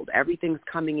fulfilled. Everything's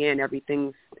coming in,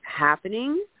 everything's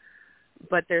happening,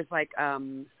 but there's like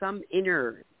some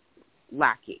inner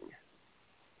lacking.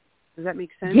 Does that make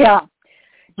sense?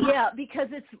 Yeah, because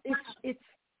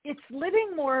it's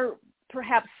living more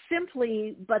perhaps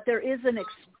simply, but there is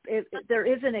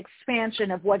an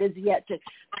expansion of what is yet to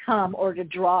come or to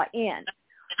draw in,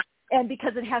 and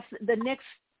because it has the next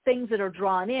things that are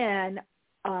drawn in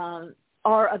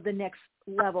are of the next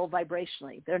level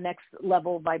vibrationally. They're next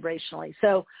level vibrationally.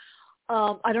 So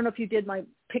I don't know if you did my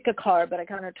pick a card, but I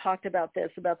kind of talked about this,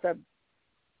 about the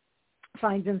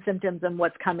signs and symptoms and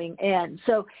what's coming in.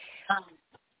 So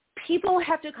people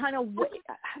have to kind of,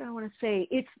 how do I want to say,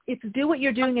 it's do what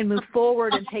you're doing and move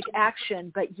forward and take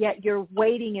action, but yet you're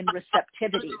waiting in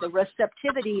receptivity. The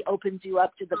receptivity opens you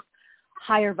up to the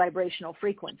higher vibrational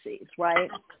frequencies, right?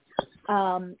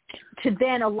 To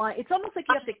then align. It's almost like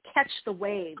you have to catch the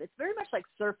wave. It's very much like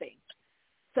surfing.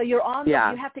 So you're on. You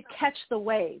have to catch the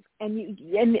wave, and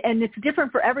it's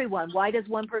different for everyone. Why does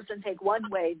one person take one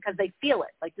wave? Because they feel it,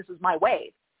 like this is my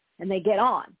wave, and they get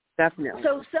on. Definitely.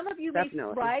 So some of you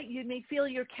you may feel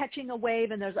you're catching a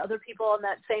wave, and there's other people on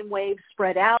that same wave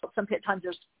spread out. Sometimes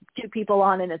there's 2 people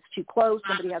on, and it's too close.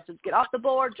 Somebody has to get off the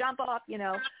board, jump off,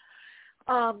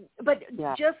 But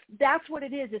just that's what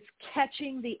it is. It's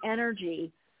catching the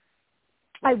energy.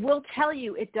 I will tell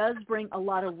you, it does bring a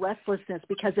lot of restlessness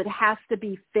because it has to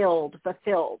be fulfilled,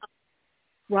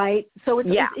 right? So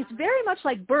it's very much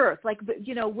like birth. Like,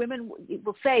 women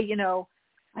will say,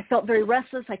 I felt very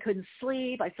restless. I couldn't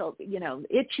sleep. I felt,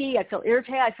 itchy. I felt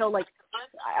irritated. I felt like,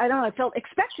 I don't know, I felt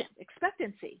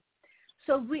expectancy.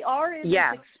 So we are in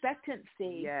this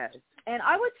expectancy. Yes. And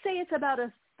I would say it's about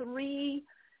a 3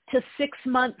 to 6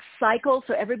 month cycle.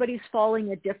 So everybody's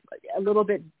falling a little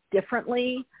bit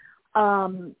differently.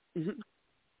 I'm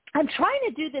trying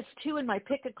to do this too in my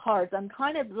pick of cards. I'm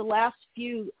kind of the last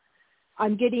few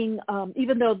I'm getting,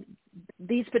 even though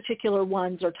these particular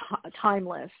ones are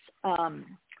timeless,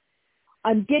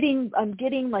 I'm getting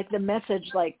like the message,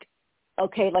 like,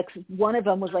 okay, like one of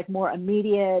them was like more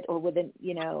immediate or within,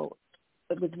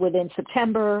 it was within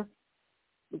September,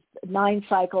 9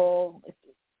 cycle.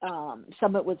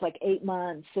 Some of it was like 8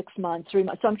 months, 6 months, 3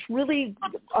 months. So I'm really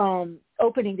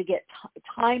opening to get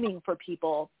timing for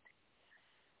people.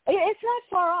 It's not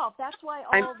far off. That's why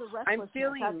all the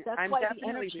restlessness. I'm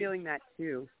definitely feeling that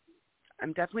too.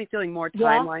 I'm definitely feeling more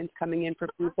timelines coming in for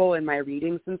people in my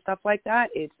readings and stuff like that.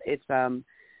 It's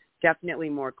definitely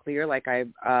more clear. Like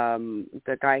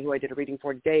the guy who I did a reading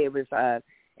for today, it was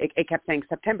it kept saying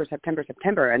September,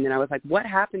 and then I was like, what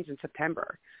happens in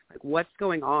September? Like, what's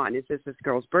going on? Is this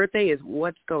girl's birthday?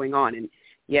 What's going on? And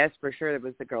yes, for sure, it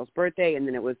was the girl's birthday, and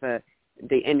then it was the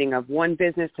ending of one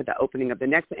business to the opening of the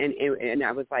next, and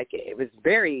I was like, it was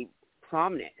very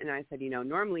prominent. And I said,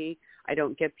 normally I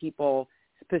don't give people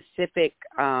specific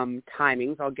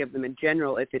timings. I'll give them in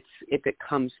general if it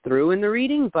comes through in the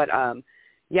reading. But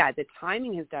the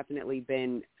timing has definitely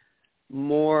been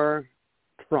more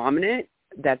prominent.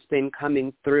 That's been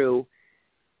coming through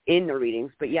in the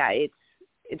readings. But it's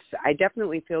I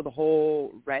definitely feel the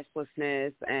whole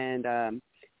restlessness and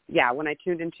when I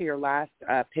tuned into your last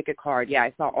pick a card,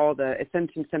 I saw all the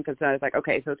symptoms, and I was like,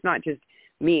 okay, so it's not just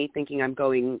me thinking I'm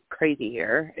going crazy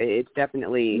here. It's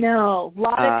definitely a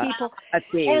lot of people. A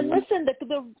thing. And listen,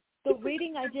 the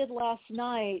reading I did last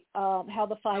night, how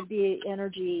the 5D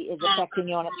energy is affecting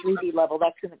you on a 3D level.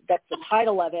 That's the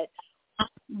title of it.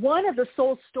 One of the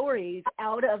soul stories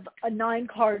out of a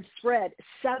 9-card spread,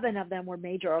 7 of them were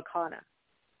major arcana.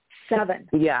 7.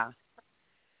 Yeah.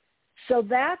 So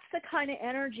that's the kind of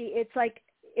energy. It's like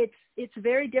it's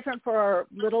very different for our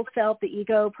little self, the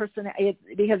ego person,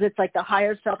 because it's like the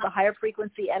higher self, the higher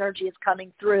frequency energy is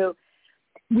coming through.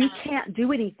 We can't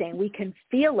do anything. We can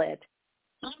feel it.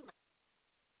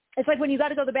 It's like when you got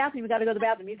to go to the bathroom,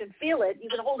 You can feel it. You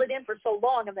can hold it in for so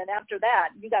long, and then after that,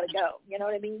 you got to go. You know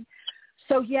what I mean?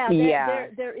 So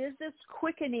there is this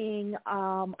quickening.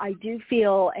 I do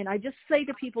feel, and I just say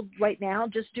to people right now,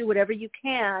 just do whatever you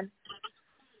can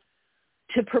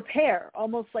to prepare,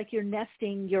 almost like you're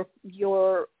nesting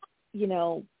your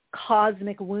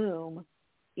cosmic womb,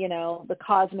 the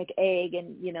cosmic egg,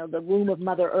 and the womb of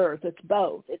Mother Earth. It's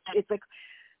both.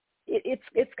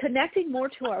 It's connecting more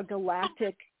to our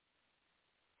galactic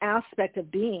aspect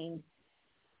of being.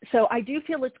 So I do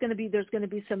feel there's going to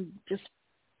be some just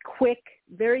quick,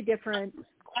 very different,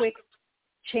 quick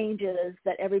changes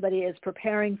that everybody is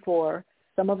preparing for.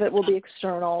 Some of it will be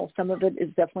external. Some of it is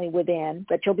definitely within.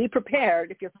 But you'll be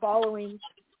prepared if you're following,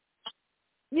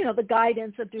 the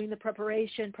guidance of doing the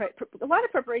preparation. A lot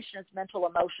of preparation is mental,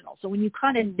 emotional. So when you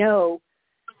kind of know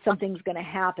something's going to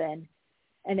happen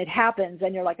and it happens,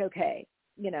 and you're like, okay,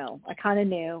 I kind of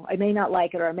knew. I may not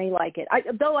like it or I may like it.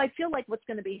 Though I feel like what's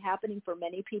going to be happening for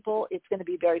many people, it's going to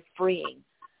be very freeing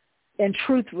and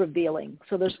truth revealing.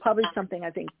 So there's probably something,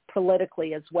 I think,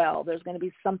 politically as well. There's going to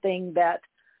be something that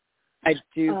I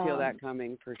do feel that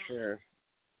coming for sure.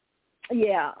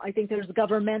 Yeah, I think there's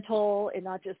governmental, and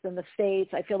not just in the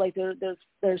States. I feel like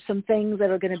there's some things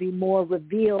that are going to be more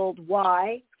revealed.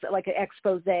 Why? So like an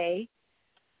expose. I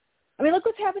mean, look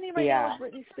what's happening right now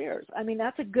with Britney Spears. I mean,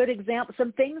 that's a good example.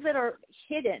 Some things that are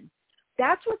hidden.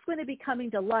 That's what's going to be coming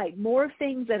to light. More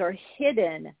things that are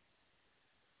hidden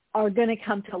are going to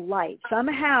come to light.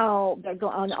 Somehow, they're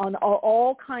on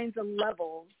all kinds of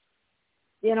levels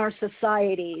in our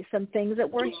society. Some things that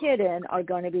were hidden are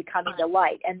going to be coming to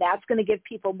light. And that's going to give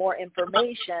people more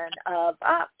information of,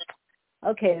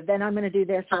 okay, then I'm going to do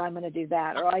this or I'm going to do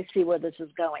that, or I see where this is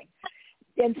going.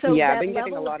 And so I've that been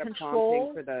getting a level lot of of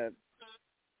control prompting for the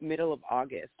middle of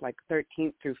August, like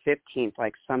 13th through 15th,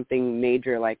 like something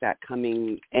major like that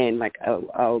coming in, like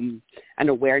an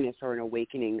awareness or an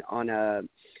awakening on a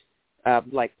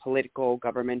like political,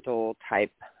 governmental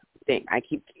type thing. I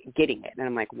keep getting it, and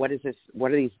I'm like, what is this?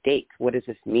 What are these dates? What does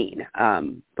this mean?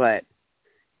 But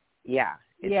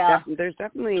there's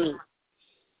definitely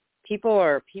people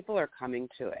are coming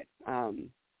to it.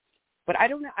 But I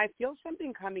don't know. I feel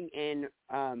something coming in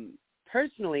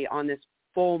personally on this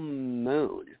full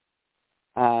moon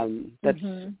that's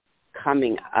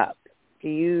coming up. Do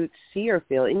you see or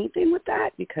feel anything with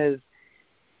that? Because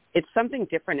it's something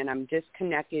different, and I'm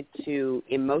disconnected to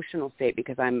emotional state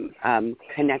because I'm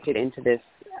connected into this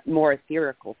more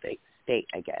ethereal state,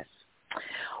 I guess.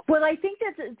 Well, I think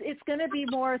that it's going to be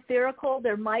more ethereal.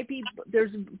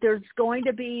 There's going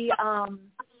to be.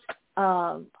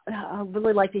 I'd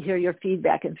really like to hear your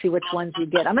feedback and see which ones you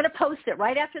get. I'm going to post it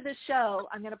right after this show.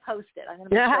 I'm going to post it. I'm going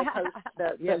to post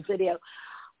the video.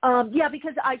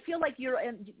 Because I feel like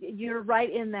you're right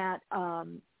in that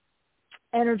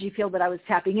energy field that I was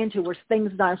tapping into, where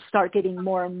things now start getting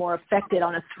more and more affected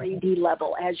on a 3D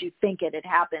level as you think it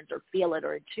happens or feel it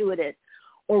or intuit it,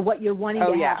 or what you're wanting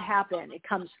to have happen. It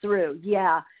comes through.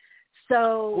 Yeah.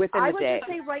 So within I would day, just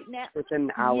say right now,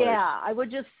 within hours. Yeah, I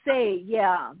would just say,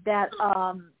 that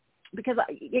because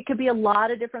it could be a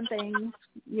lot of different things,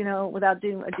 without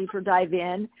doing a deeper dive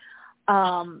in.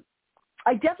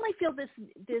 I definitely feel this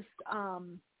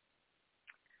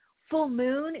full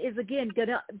moon is, again,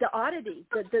 the oddity,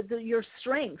 your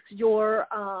strengths, your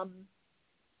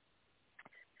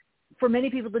for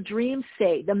many people, the dream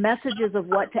state, the messages of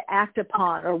what to act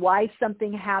upon or why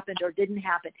something happened or didn't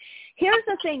happen. Here's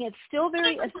the thing. It's still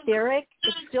very etheric.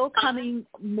 It's still coming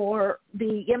more,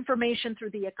 the information through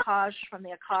the Akash, from the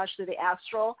Akash through the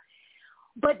astral.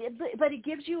 But it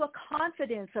gives you a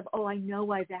confidence of, I know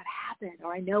why that happened,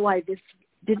 or I know why this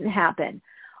didn't happen,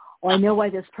 or I know why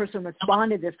this person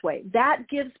responded this way. That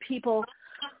gives people,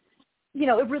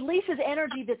 it releases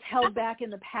energy that's held back in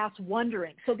the past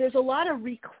wondering. So there's a lot of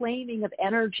reclaiming of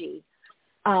energy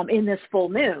in this full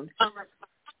moon.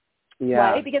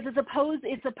 Yeah. Right? Because it's opposed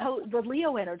the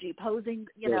Leo energy opposing,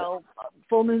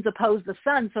 full moons oppose the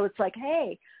sun. So it's like,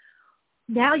 hey,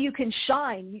 now you can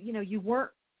shine. You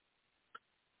weren't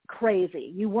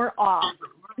crazy. You weren't off.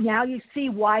 Now you see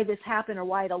why this happened or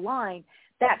why it aligned.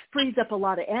 That frees up a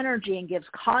lot of energy and gives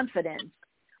confidence,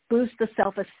 boosts the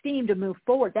self-esteem to move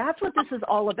forward. That's what this is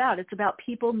all about. It's about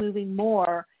people moving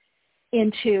more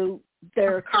into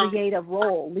their creative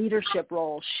role, leadership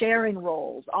roles, sharing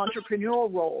roles,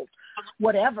 entrepreneurial roles,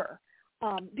 whatever.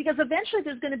 Because eventually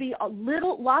there's going to be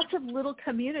lots of little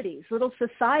communities, little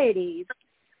societies.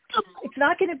 It's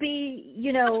not going to be,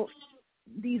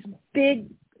 these big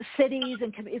cities,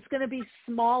 and it's going to be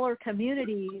smaller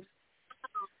communities.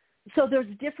 So there's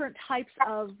different types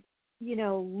of,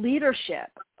 leadership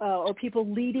or people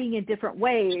leading in different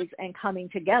ways and coming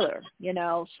together,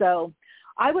 So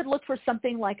I would look for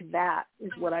something like that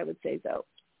is what I would say, though.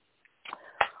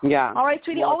 Yeah. All right,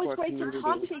 sweetie. More Always for great community. to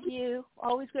talk to you.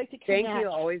 Always great to connect. Thank you.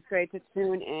 Always great to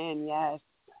tune in. Yes.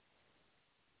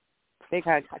 Big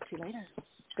hug. Talk to you later.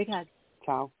 Big hug.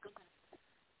 Ciao.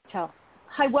 Ciao.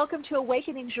 Hi, welcome to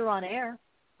Awakenings. You're on air.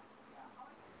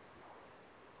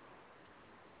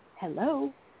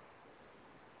 Hello.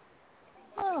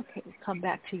 Okay, come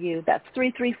back to you. That's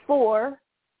 334.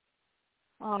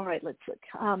 All right, let's look.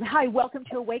 Hi, welcome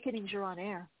to Awakenings. You're on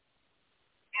air.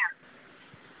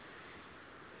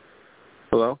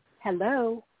 Hello?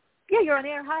 Hello. Yeah, you're on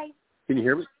air. Hi. Can you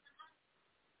hear me?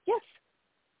 Yes.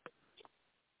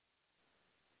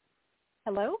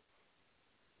 Hello.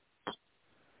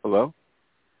 Hello?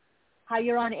 Hi,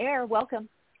 you're on air. Welcome.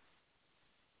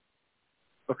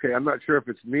 Okay, I'm not sure if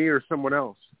it's me or someone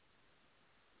else.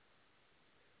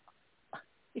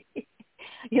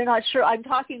 You're not sure. I'm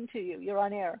talking to you. You're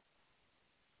on air.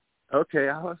 Okay,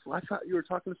 I thought you were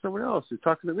talking to someone else. You're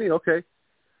talking to me. Okay.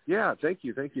 Yeah, thank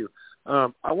you.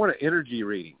 I want an energy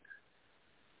reading.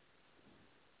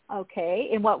 Okay,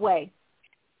 in what way?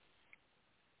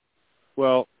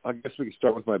 Well, I guess we can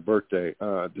start with my birthday,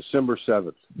 December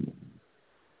 7th.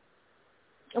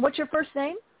 And what's your first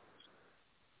name?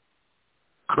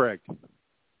 Craig.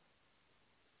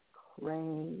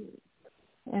 Craig.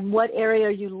 And what area are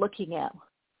you looking at?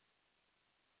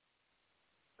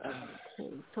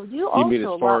 Okay, so you also mean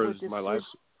as far as my life?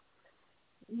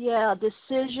 Yeah,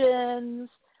 decisions.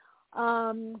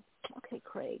 Okay,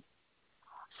 Craig.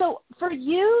 So for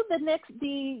you, the next,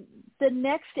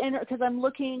 because I'm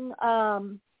looking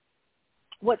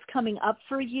what's coming up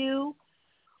for you,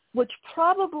 which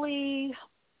probably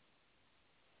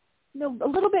a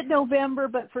little bit November,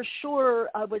 but for sure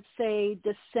I would say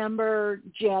December,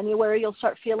 January, you'll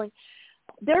start feeling.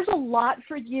 There's a lot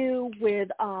for you with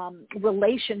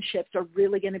relationships are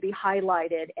really going to be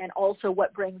highlighted, and also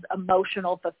what brings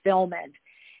emotional fulfillment,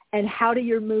 and how do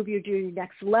you move you to your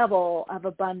next level of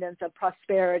abundance, of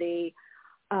prosperity,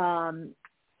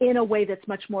 in a way that's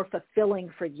much more fulfilling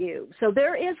for you. So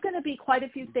there is going to be quite a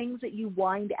few things that you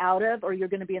wind out of, or you're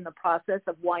going to be in the process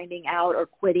of winding out or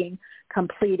quitting,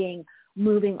 completing,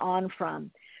 moving on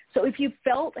from. So if you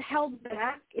felt held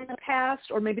back in the past,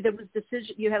 or maybe there was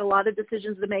you had a lot of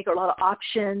decisions to make or a lot of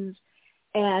options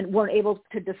and weren't able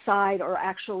to decide or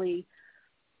actually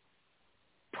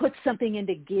put something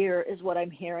into gear is what I'm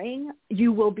hearing,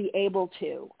 you will be able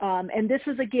to. And this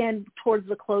is, again, towards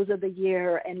the close of the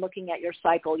year and looking at your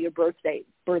cycle, your birth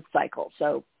cycle,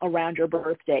 so around your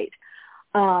birth date.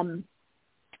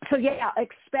 So, yeah,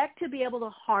 expect to be able to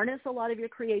harness a lot of your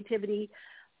creativity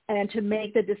and to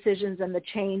make the decisions and the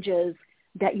changes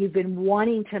that you've been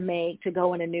wanting to make to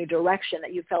go in a new direction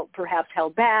that you felt perhaps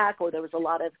held back, or there was a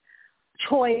lot of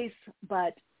choice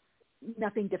but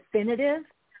nothing definitive.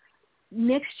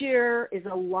 Next year is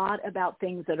a lot about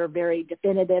things that are very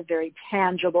definitive, very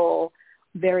tangible,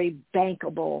 very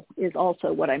bankable is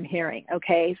also what I'm hearing,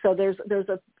 okay? So there's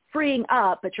a freeing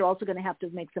up, but you're also going to have to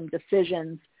make some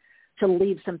decisions to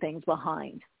leave some things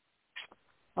behind,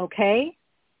 okay?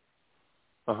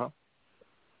 Uh-huh.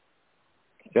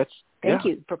 Thank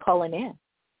you for calling in.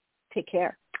 Take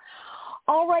care.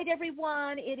 All right,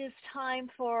 everyone, it is time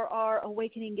for our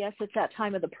Awakening guests. It's that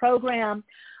time of the program.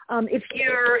 If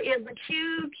you're in the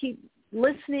queue, keep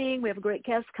listening. We have a great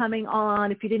guest coming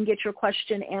on. If you didn't get your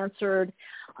question answered,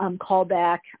 call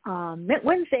back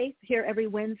Wednesday, here every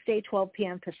Wednesday, 12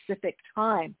 p.m. Pacific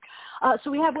time.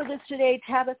 So we have with us today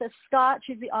Tabitha Scott.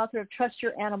 She's the author of Trust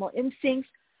Your Animal Instincts,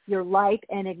 Your Life,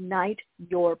 and Ignite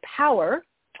Your Power.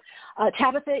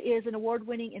 Tabitha is an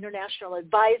award-winning international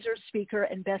advisor, speaker,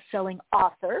 and best-selling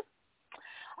author.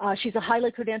 She's a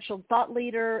highly credentialed thought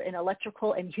leader in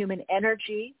electrical and human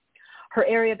energy. Her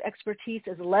area of expertise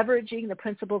is leveraging the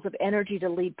principles of energy to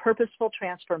lead purposeful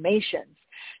transformations.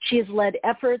 She has led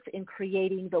efforts in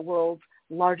creating the world's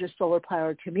largest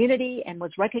solar-powered community and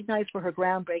was recognized for her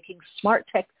groundbreaking smart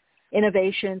tech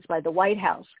innovations by the White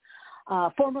House.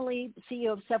 Formerly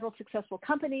CEO of several successful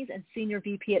companies and senior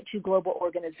VP at 2 global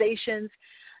organizations,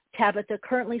 Tabitha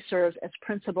currently serves as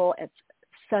principal at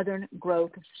Southern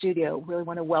Growth Studio. Really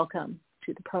want to welcome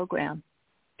to the program,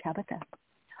 Tabitha.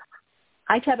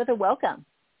 Hi, Tabitha. Welcome.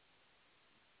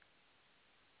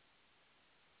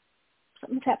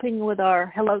 Something's happening with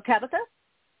our... Hello, Tabitha?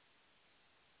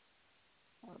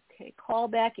 Okay, call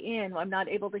back in. I'm not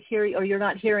able to hear you, or you're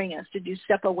not hearing us. Did you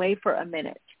step away for a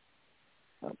minute?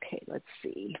 Okay, let's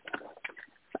see.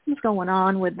 Something's going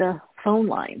on with the phone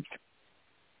lines.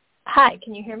 Hi,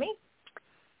 can you hear me?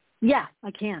 Yeah,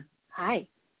 I can. Hi.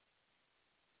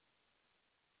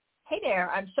 Hey there.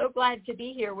 I'm so glad to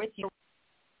be here with you.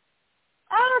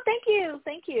 Oh, thank you.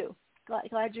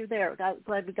 Glad you're there.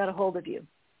 Glad we got a hold of you.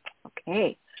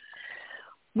 Okay.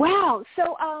 Wow.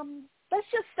 So let's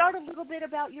just start a little bit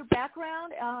about your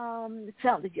background. It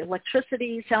sounds like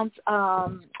electricity sounds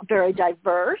very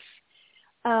diverse.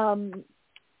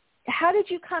 How did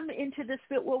you come into this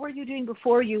field? What were you doing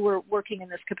before you were working in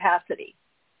this capacity?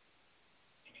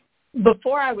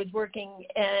 Before I was working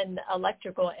in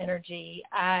electrical energy,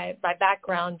 my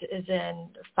background is in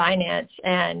finance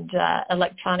and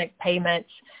electronic payments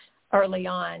early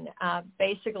on.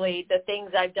 Basically, the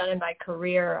things I've done in my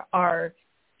career are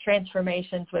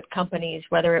transformations with companies,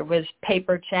 whether it was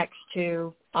paper checks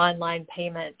to online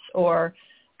payments or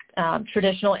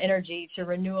traditional energy to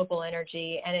renewable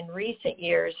energy. And in recent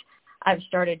years, I've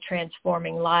started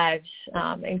transforming lives,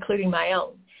 including my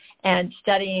own, and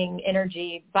studying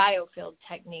energy biofield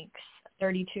techniques,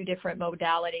 32 different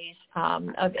modalities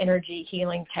of energy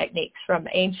healing techniques, from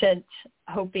ancient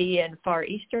Hopi and Far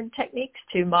Eastern techniques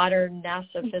to modern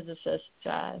NASA physicists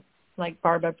like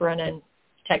Barbara Brennan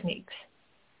techniques.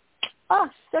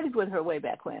 Studied with her way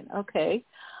back when. Okay.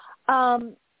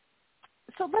 So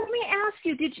let me ask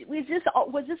you,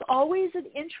 was this always an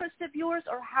interest of yours,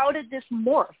 or how did this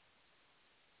morph?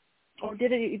 Or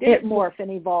did it morph and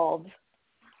evolve?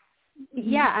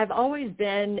 Yeah, I've always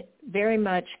been very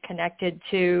much connected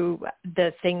to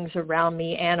the things around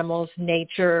me, animals,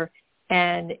 nature,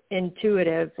 and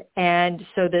intuitive. And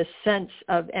so this sense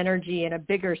of energy in a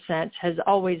bigger sense has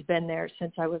always been there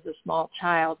since I was a small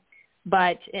child.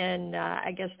 But in,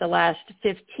 I guess, the last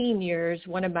 15 years,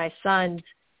 one of my sons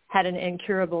had an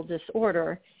incurable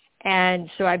disorder. And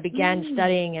so I began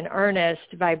studying in earnest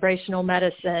vibrational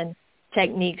medicine,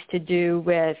 techniques to do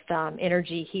with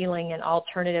energy healing and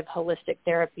alternative holistic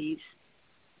therapies.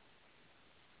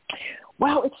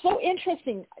 Wow, it's so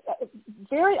interesting.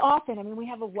 Very often, I mean, we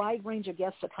have a wide range of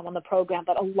guests that come on the program,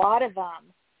 but a lot of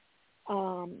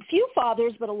them, few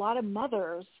fathers, but a lot of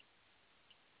mothers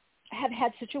have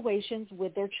had situations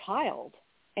with their child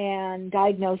and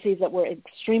diagnoses that were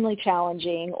extremely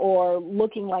challenging or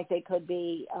looking like they could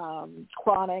be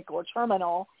chronic or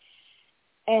terminal.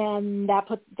 And that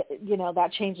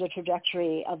that changed the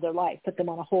trajectory of their life, put them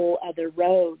on a whole other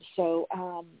road. So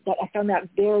I found that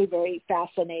very, very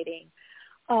fascinating.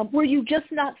 Were you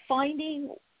just not finding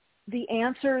the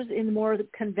answers in more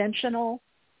conventional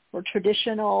or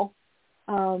traditional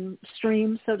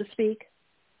streams, so to speak?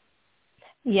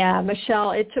 Yeah,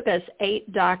 Michelle, it took us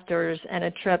 8 doctors and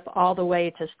a trip all the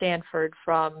way to Stanford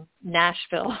from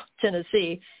Nashville,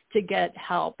 Tennessee, to get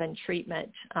help and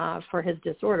treatment for his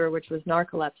disorder, which was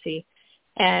narcolepsy.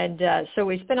 And so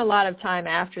we spent a lot of time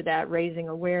after that raising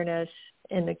awareness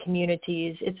in the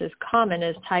communities. It's as common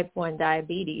as type 1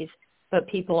 diabetes, but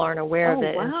people aren't aware of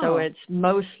it. Wow. And so it's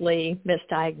mostly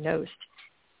misdiagnosed.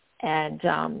 And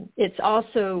it's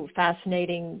also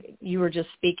fascinating. You were just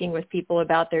speaking with people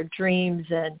about their dreams,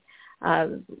 and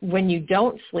when you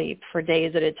don't sleep for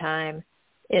days at a time,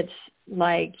 it's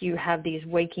like you have these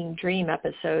waking dream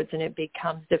episodes, and it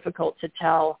becomes difficult to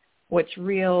tell what's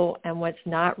real and what's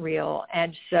not real.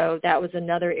 And so that was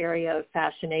another area of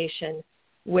fascination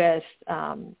with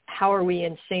how are we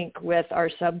in sync with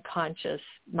our subconscious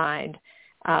mind?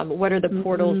 What are the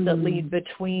portals that lead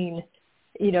between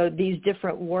these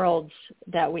different worlds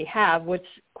that we have, what's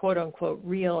quote unquote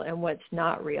real and what's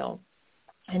not real.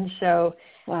 And so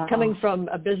coming from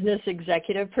a business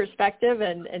executive perspective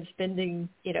and spending,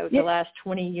 the last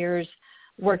 20 years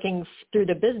working through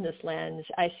the business lens,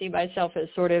 I see myself as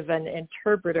sort of an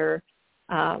interpreter,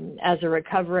 as a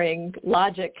recovering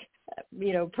logic,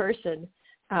 person,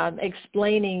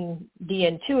 explaining the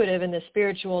intuitive and the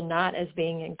spiritual not as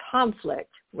being in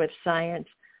conflict with science,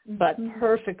 but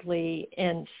perfectly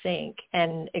in sync,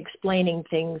 and explaining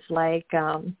things like,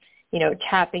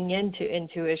 tapping into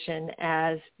intuition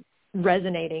as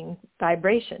resonating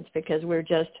vibrations, because we're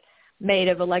just made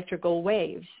of electrical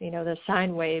waves, the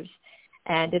sine waves.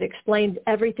 And it explains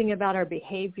everything about our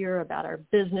behavior, about our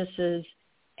businesses,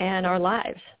 and our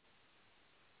lives.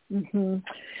 Mm-hmm.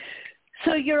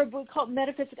 So you're called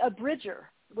a bridger,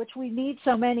 which we need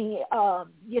so many,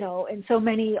 and so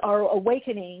many are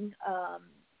awakening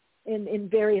in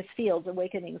various fields.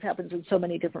 Awakenings happens in so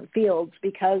many different fields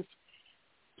because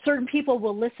certain people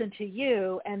will listen to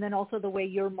you, and then also the way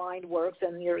your mind works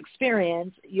and your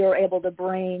experience, you're able to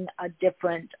bring a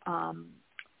different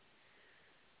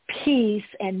piece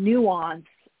and nuance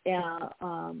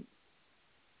and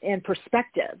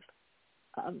perspective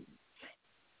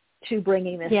to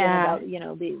bringing this in about,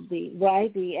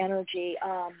 the energy.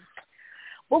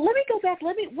 Well, let me go back.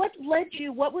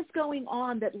 What was going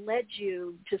on that led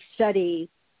you to study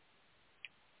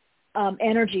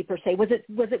energy per se? Was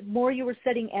it more you were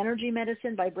studying energy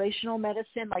medicine, vibrational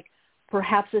medicine? Like,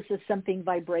 perhaps this is something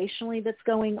vibrationally that's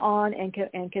going on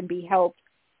and can be helped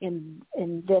in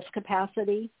this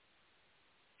capacity?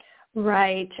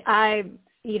 Right. As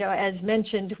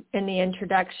mentioned in the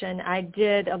introduction, I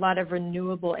did a lot of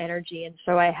renewable energy, and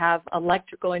so I have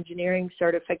electrical engineering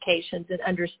certifications and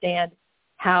understand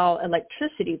how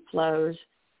electricity flows.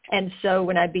 And so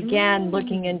when I began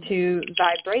looking into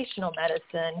vibrational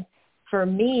medicine, for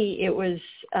me, it was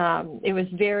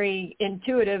very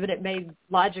intuitive, and it made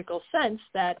logical sense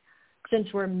that since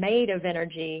we're made of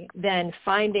energy, then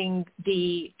finding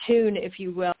the tune, if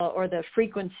you will, or the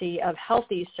frequency of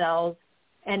healthy cells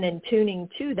and then tuning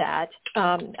to that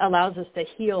allows us to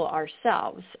heal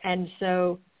ourselves. And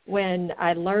so when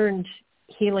I learned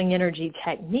healing energy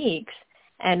techniques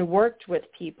and worked with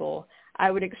people, I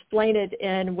would explain it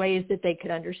in ways that they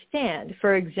could understand.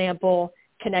 For example,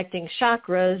 connecting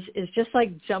chakras is just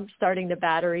like jump-starting the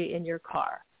battery in your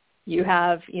car. You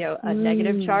have, a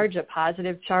negative charge, a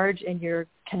positive charge, and you're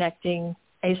connecting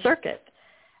a circuit.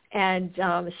 And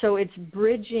so it's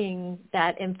bridging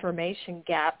that information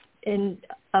gap in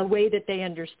a way that they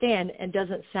understand and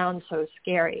doesn't sound so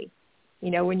scary.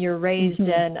 When you're raised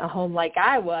in a home like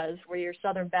I was, where you're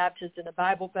Southern Baptist in the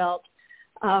Bible Belt,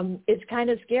 it's kind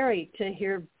of scary to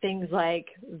hear things like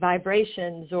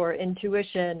vibrations or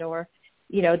intuition or,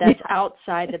 that's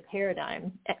outside the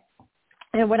paradigm.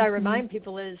 And what I remind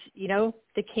people is,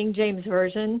 the King James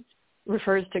Version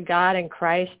refers to God and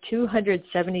Christ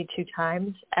 272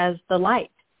 times as the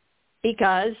light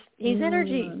because he's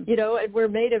energy, and we're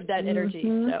made of that energy.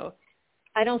 So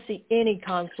I don't see any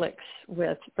conflicts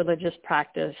with religious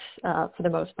practice for the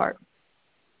most part.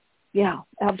 Yeah,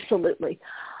 absolutely.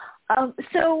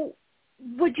 So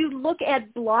would you look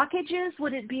at blockages?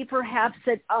 Would it be perhaps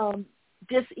that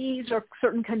dis-ease or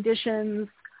certain conditions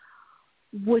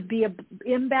would be an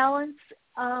imbalance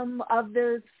of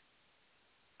this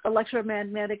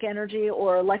electromagnetic energy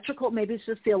or electrical? Maybe it's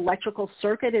just the electrical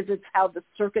circuit. Is it how the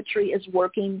circuitry is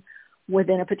working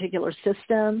within a particular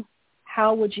system?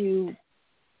 How would you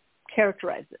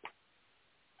characterize it?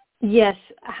 Yes,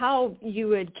 how you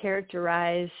would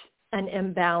characterize an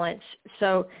imbalance.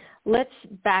 So let's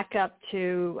back up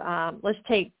to, let's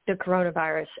take the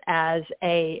coronavirus as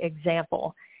a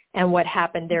example. And what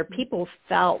happened there, people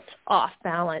felt off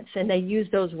balance, and they use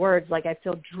those words like I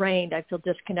feel drained, I feel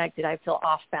disconnected, I feel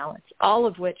off balance, all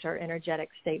of which are energetic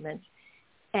statements.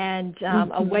 And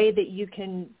a way that you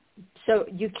can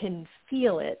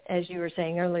feel it, as you were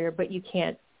saying earlier, but you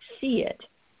can't see it.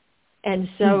 And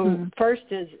so first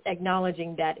is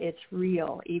acknowledging that it's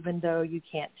real, even though you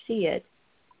can't see it.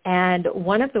 And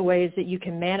one of the ways that you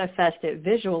can manifest it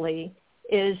visually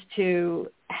is to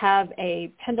have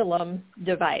a pendulum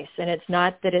device. And it's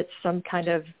not that it's some kind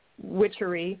of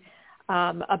witchery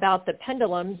about the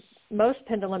pendulums. Most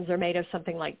pendulums are made of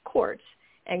something like quartz.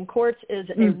 And quartz is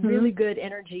a really good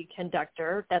energy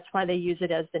conductor. That's why they use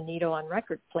it as the needle on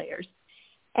record players.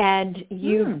 And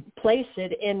you place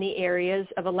it in the areas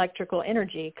of electrical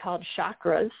energy called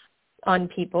chakras on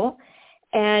people,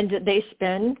 and they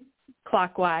spin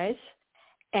clockwise.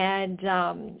 And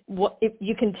if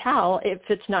you can tell if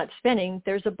it's not spinning,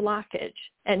 there's a blockage.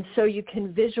 And so you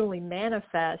can visually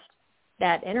manifest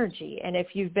that energy. And if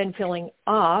you've been feeling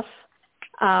off,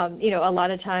 a lot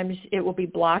of times it will be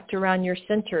blocked around your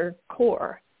center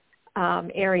core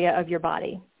area of your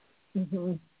body.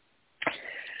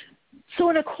 So,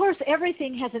 and of course,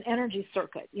 everything has an energy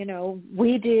circuit.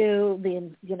 We do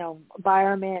the,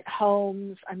 environment,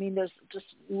 homes. I mean, there's just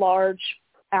large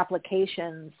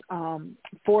applications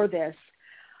for this.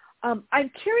 I'm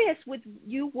curious, with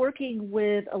you working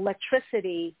with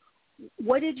electricity,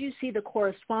 what did you see the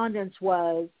correspondence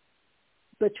was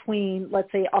between, let's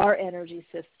say, our energy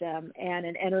system and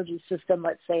an energy system,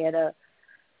 let's say, at a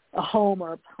home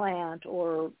or a plant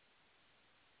or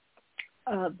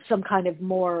some kind of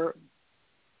more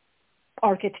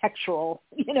architectural,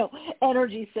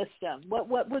 energy system?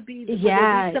 What would be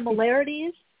the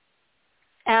similarities?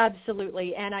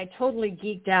 Absolutely. And I totally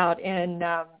geeked out in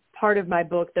part of my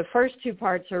book. The first two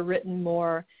parts are written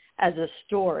more as a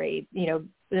story.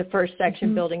 The first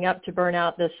section building up to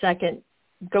burnout, the second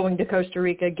going to Costa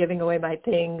Rica, giving away my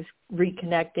things,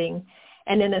 reconnecting.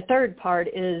 And then the third part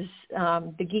is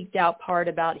the geeked out part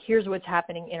about here's what's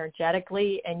happening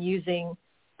energetically and using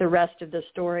the rest of the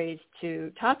stories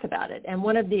to talk about it. And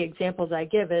one of the examples I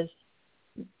give is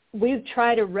we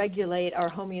try to regulate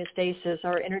our homeostasis,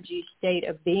 our energy state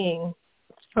of being,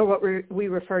 or what we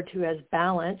refer to as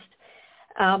balanced,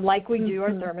 like we do our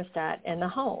thermostat in the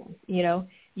home.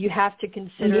 You have to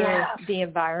consider the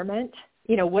environment,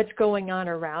 what's going on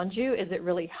around you. Is it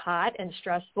really hot and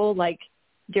stressful like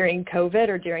during COVID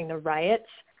or during the riots?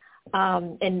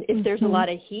 And if there's a lot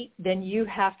of heat, then you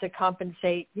have to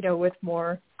compensate, with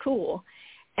more cool.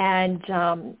 And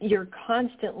you're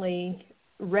constantly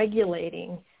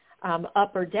regulating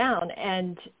up or down.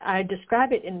 And I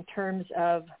describe it in terms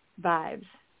of vibes,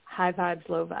 high vibes,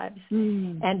 low vibes.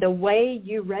 And the way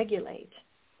you regulate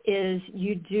is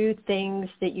you do things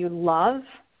that you love,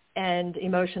 and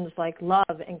emotions like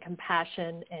love and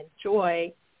compassion and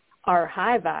joy are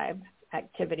high vibe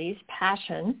activities,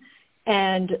 passion,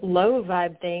 and low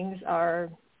vibe things are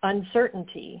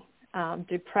uncertainty,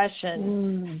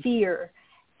 depression, fear.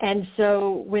 And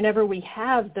so whenever we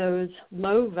have those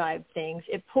low vibe things,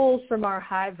 it pulls from our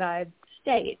high vibe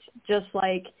state, just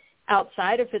like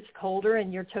outside, if it's colder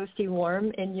and you're toasty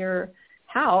warm in your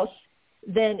house,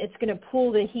 then it's going to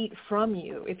pull the heat from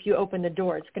you. If you open the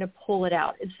door, it's going to pull it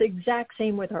out. It's the exact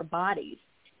same with our bodies.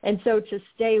 And so to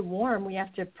stay warm, we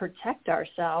have to protect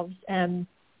ourselves. And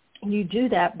you do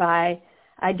that by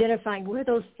identifying what are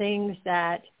those things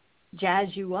that jazz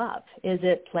you up. Is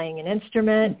it playing an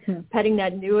instrument, petting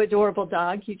that new adorable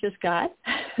dog you just got,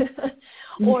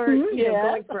 or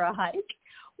going for a hike?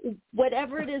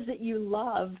 Whatever it is that you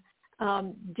love,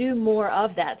 do more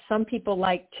of that. Some people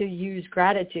like to use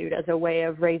gratitude as a way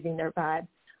of raising their vibe,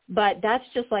 but that's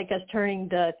just like us turning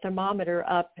the thermometer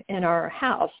up in our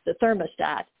house, the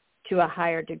thermostat, to a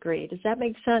higher degree. Does that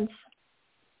make sense?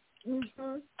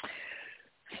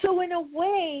 So in a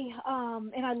way,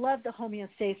 and I love the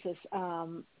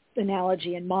homeostasis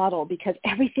analogy and model, because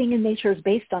everything in nature is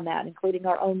based on that, including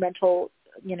our own mental,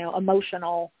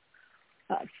 emotional,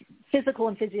 physical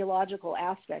and physiological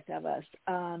aspect of us.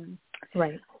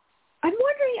 Right. I'm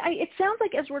wondering, it sounds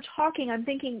like as we're talking, I'm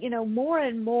thinking, more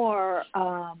and more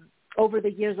over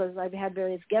the years as I've had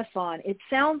various guests on, it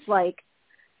sounds like,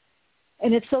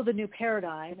 and it's so the new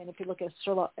paradigm, and if you look at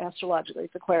astrologically,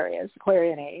 it's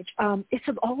Aquarian age, it's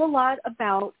all a lot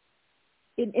about,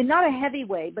 in not a heavy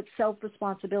way, but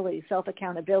self-responsibility,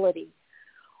 self-accountability.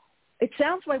 It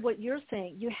sounds like what you're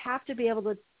saying, you have to be able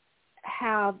to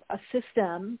have a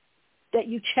system that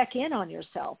you check in on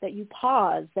yourself, that you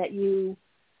pause, that you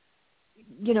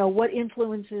what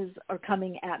influences are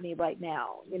coming at me right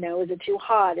now? Is it too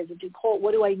hot? Is it too cold?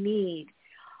 What do I need?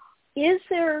 Is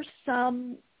there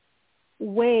some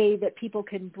way that people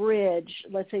can bridge,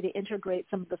 let's say, to integrate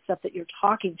some of the stuff that you're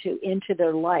talking to into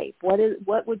their life?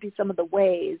 What would be some of the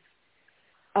ways?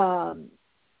 And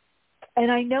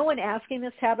I know in asking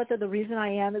this, Tabitha, the reason I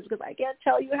am is because I can't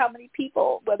tell you how many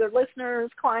people, whether listeners,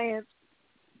 clients,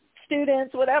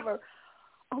 students, whatever,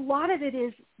 a lot of it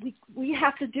is we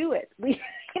have to do it. We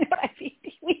have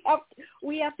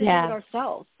to do it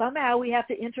ourselves. Somehow we have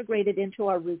to integrate it into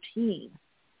our routine.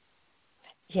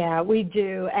 Yeah, we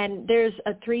do. And there's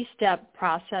a 3-step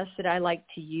process that I like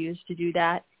to use to do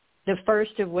that. The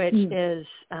first of which is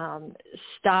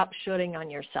stop shooting on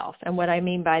yourself. And what I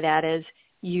mean by that is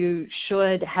you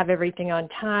should have everything on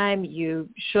time. You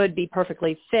should be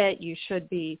perfectly fit. You should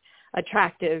be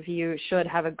attractive. You should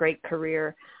have a great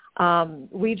career.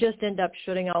 We just end up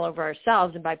shooting all over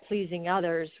ourselves. And by pleasing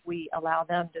others, we allow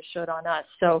them to shoot on us.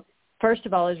 So first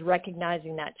of all is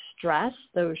recognizing that stress,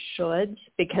 those shoulds,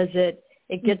 because it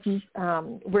gets,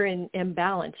 we're in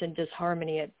imbalance and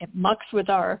disharmony. It mucks with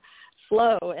our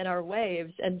flow and our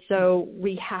waves. And so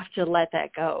we have to let that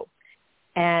go.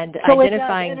 And so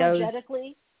identifying those.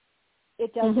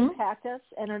 It does impact us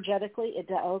energetically.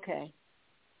 Okay.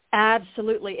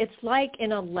 Absolutely. It's like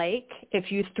in a lake, if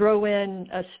you throw in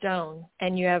a stone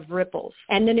and you have ripples.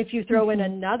 And then if you throw in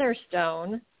another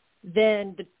stone,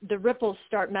 then the ripples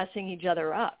start messing each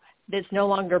other up. There's no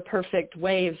longer perfect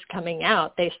waves coming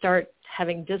out. They start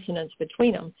having dissonance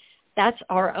between them. That's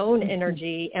our own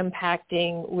energy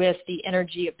impacting with the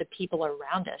energy of the people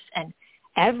around us. And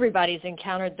everybody's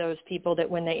encountered those people that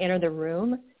when they enter the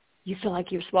room, you feel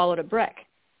like you've swallowed a brick,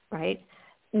 right?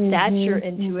 That's your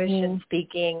intuition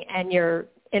speaking, and your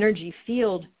energy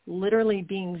field literally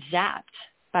being zapped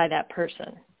by that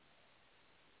person.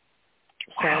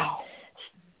 So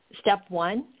step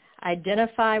 1,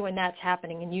 identify when that's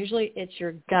happening. And usually it's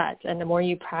your gut. And the more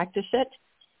you practice it,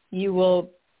 you will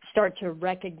start to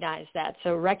recognize that.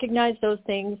 So recognize those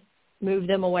things, move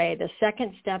them away. The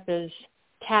second step is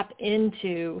tap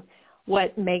into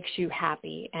what makes you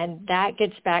happy. And that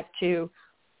gets back to,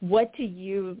 what do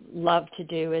you love to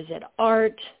do? Is it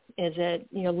art? Is it,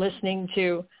 listening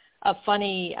to a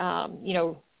funny,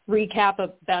 recap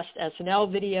of best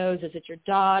SNL videos? Is it your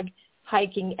dog?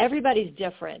 Hiking? Everybody's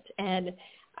different. And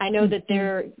I know that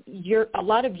a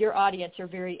lot of your audience are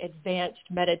very advanced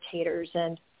meditators,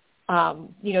 and,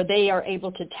 they are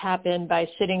able to tap in by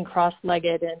sitting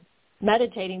cross-legged and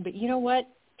meditating. But you know what?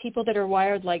 People that are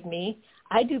wired like me,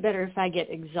 I do better if I get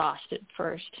exhausted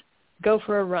first. Go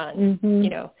for a run,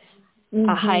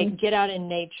 a hike, get out in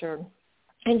nature.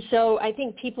 And so I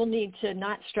think people need to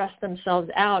not stress themselves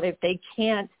out if they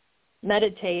can't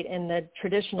meditate in the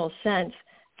traditional sense.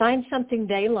 Find something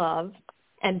they love,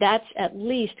 and that's at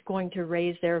least going to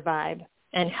raise their vibe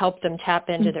and help them tap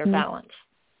into their balance.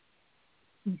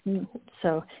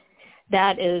 So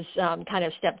that is kind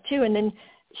of step 2. And then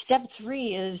step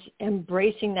 3 is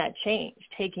embracing that change,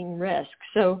 taking risks.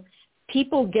 So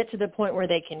people get to the point where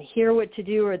they can hear what to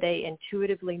do or they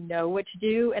intuitively know what to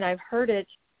do. And I've heard it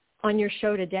on your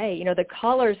show today. The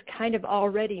callers kind of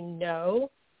already know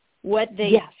what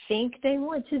they think they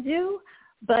want to do,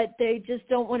 but they just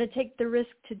don't want to take the risk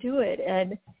to do it.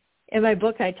 And in my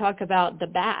book, I talk about the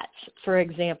bats, for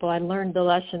example. I learned the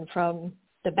lesson from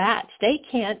the bats. They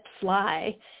can't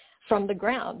fly from the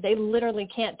ground. They literally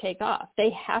can't take off. They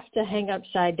have to hang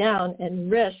upside down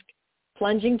and risk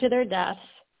plunging to their deaths.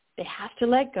 They have to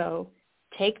let go,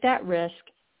 take that risk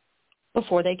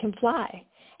before they can fly.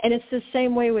 And it's the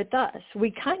same way with us.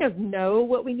 We kind of know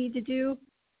what we need to do,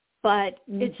 but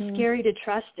it's scary to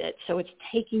trust it. So it's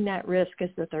taking that risk as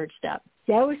the third step.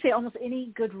 Yeah, I always say almost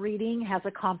any good reading has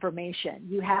a confirmation.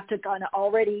 You have to kind of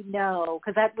already know,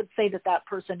 because that would say that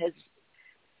person is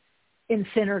in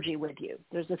synergy with you.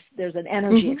 There's an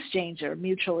energy exchange or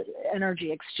mutual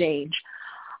energy exchange.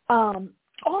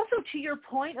 Also, to your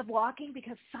point of walking,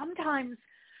 because sometimes,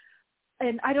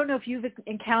 and I don't know if you've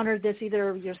encountered this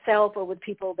either yourself or with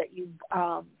people that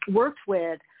you've worked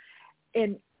with,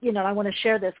 and I want to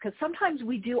share this because sometimes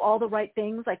we do all the right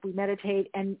things, like we meditate,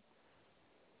 and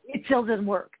it still doesn't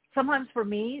work. Sometimes for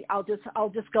me, I'll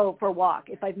just go for a walk.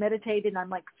 If I've meditated and I'm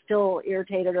like still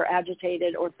irritated or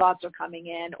agitated or thoughts are coming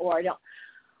in, or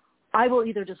I will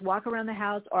either just walk around the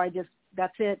house or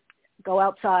that's it, go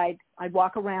outside. I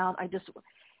walk around.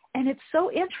 And it's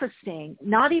so interesting,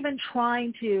 not even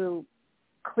trying to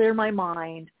clear my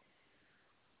mind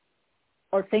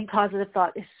or think positive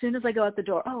thought. As soon as I go out the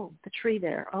door, oh, the tree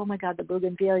there. Oh my God, the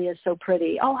bougainvillea is so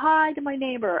pretty. Oh, hi to my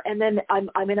neighbor. And then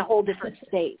I'm in a whole different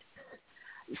state.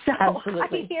 So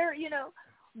Absolutely. I hear,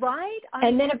 right?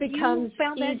 And then it becomes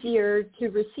easier to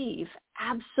receive.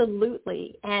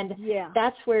 Absolutely. And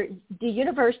that's where the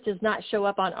universe does not show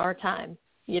up on our time.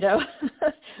 We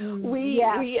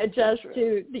adjust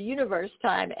to the universe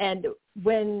time. And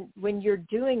when you're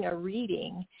doing a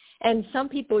reading, and some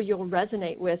people you'll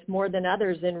resonate with more than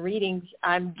others in readings,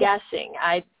 I'm guessing.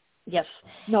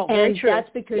 No, and very true. That's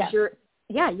because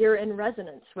you're in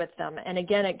resonance with them. And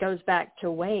again, it goes back to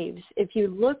waves. If you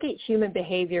look at human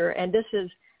behavior, and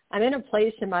I'm in a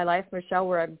place in my life, Michelle,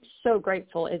 where I'm so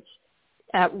grateful. It's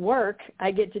at work, I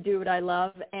get to do what I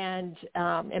love, and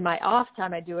in my off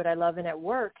time, I do what I love. And at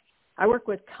work, I work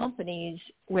with companies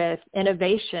with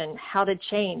innovation, how to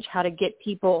change, how to get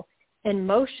people in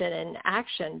motion and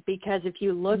action. Because if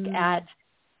you look at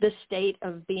the state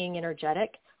of being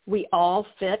energetic, we all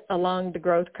fit along the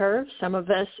growth curve. Some of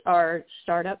us are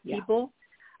startup people.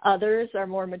 Others are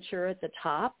more mature at the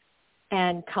top,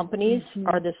 and companies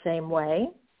are the same way.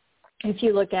 If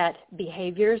you look at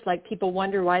behaviors, like people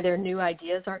wonder why their new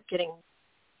ideas aren't getting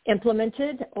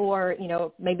implemented, or,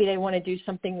 maybe they want to do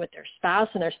something with their spouse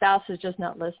and their spouse is just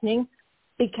not listening,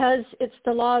 because it's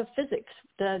the law of physics.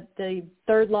 The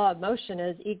third law of motion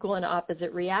is equal and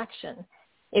opposite reaction.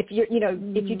 If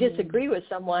you disagree with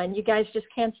someone, you guys just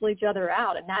cancel each other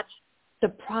out. And that's the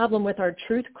problem with our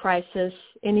truth crisis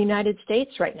in the United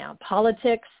States right now.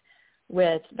 Politics,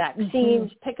 with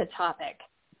vaccines, pick a topic,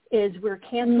 is we're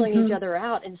canceling each other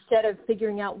out instead of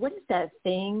figuring out what is that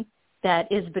thing that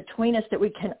is between us that we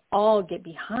can all get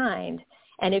behind.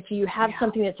 And if you have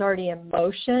something that's already in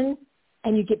motion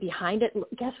and you get behind it,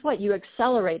 guess what? You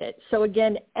accelerate it. So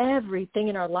again, everything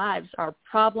in our lives, our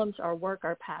problems, our work,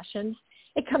 our passions,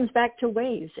 it comes back to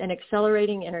waves and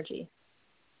accelerating energy.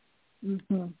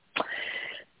 Now,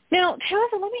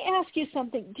 Tabitha, let me ask you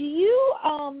something. Do you,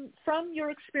 from your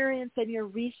experience and your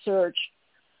research,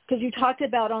 because you talked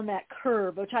about on that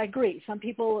curve, which I agree, some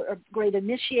people are great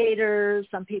initiators,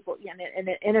 some people and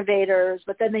innovators,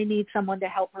 but then they need someone to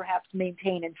help perhaps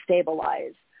maintain and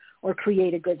stabilize or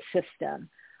create a good system.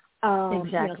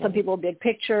 Exactly. Some people big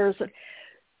pictures.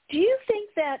 Do you think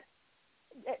that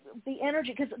the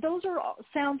energy, because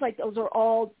sounds like those are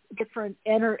all different,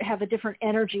 have a different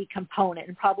energy component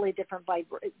and probably a different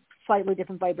slightly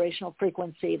different vibrational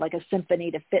frequency, like a symphony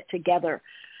to fit together.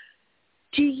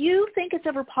 Do you think it's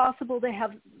ever possible to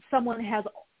have someone has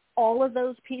all of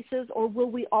those pieces, or will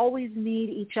we always need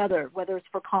each other, whether it's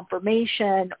for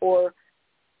confirmation or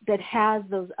that has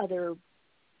those other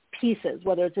pieces,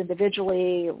 whether it's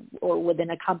individually or within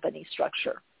a company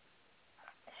structure?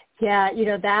 Yeah,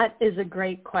 that is a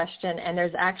great question. And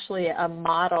there's actually a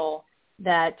model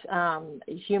that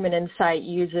Human Insight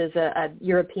uses, a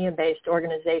European-based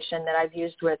organization that I've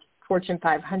used with Fortune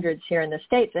 500s here in the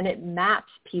States, and it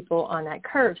maps people on that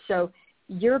curve. So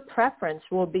your preference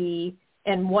will be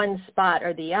in one spot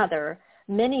or the other.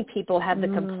 Many people have the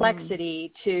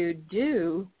complexity to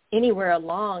do anywhere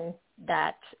along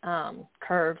that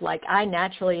curve. Like I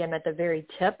naturally am at the very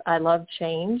tip. I love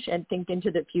change and think into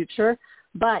the future,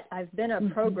 but I've been a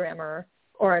programmer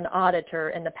or an auditor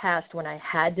in the past when I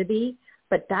had to be.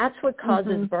 But that's what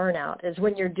causes burnout, is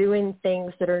when you're doing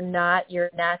things that are not your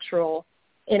natural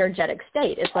energetic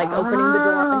state. It's like opening the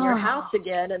door up in your house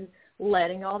again and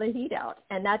letting all the heat out.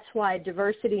 And that's why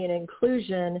diversity and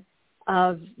inclusion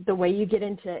of the way you get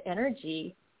into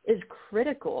energy is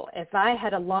critical. If I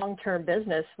had a long-term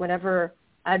business, whenever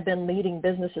I've been leading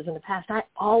businesses in the past, I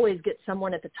always get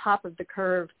someone at the top of the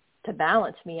curve to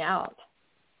balance me out.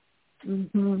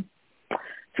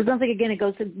 So something, again, it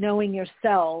goes to knowing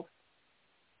yourself.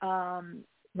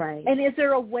 Right. And is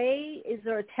there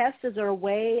a test, is there a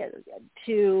way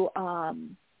to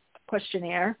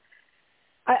questionnaire?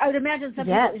 I would imagine some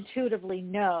people intuitively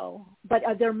know, but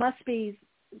there must be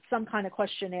some kind of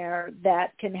questionnaire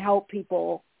that can help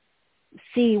people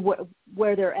see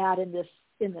where they're at in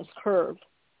this curve.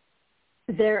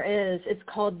 There is. It's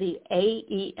called the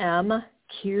AEM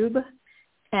Cube,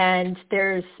 and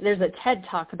there's a TED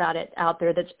Talk about it out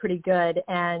there that's pretty good,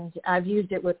 and I've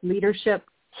used it with leadership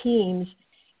teams,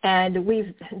 and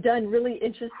we've done really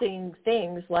interesting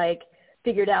things like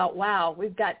figured out, wow,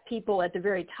 we've got people at the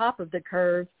very top of the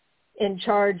curve in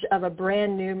charge of a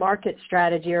brand new market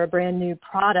strategy or a brand new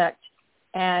product,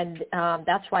 and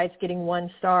that's why it's getting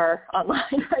 1 star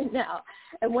online right now.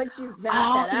 And once you've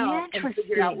mapped that out and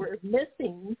figured out where it's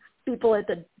missing people at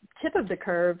the tip of the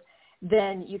curve,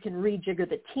 then you can rejigger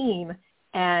the team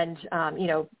and,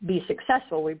 be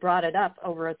successful. We brought it up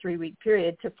over a 3-week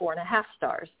period to 4.5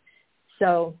 stars.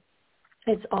 So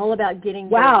it's all about getting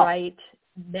the right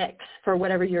mix for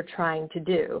whatever you're trying to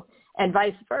do. And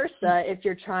vice versa, if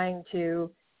you're trying to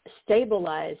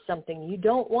stabilize something, you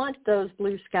don't want those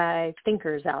blue sky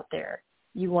thinkers out there.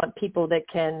 You want people that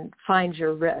can find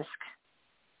your risk.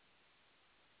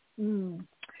 So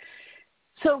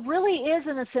it really is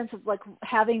in a sense of like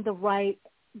having the right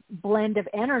blend of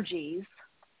energies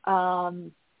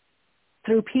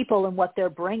through people and what they're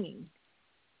bringing.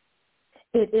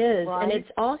 It is, right? And it's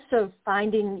also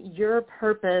finding your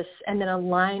purpose and then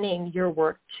aligning your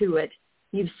work to it.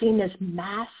 You've seen this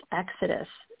mass exodus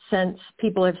since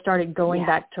people have started going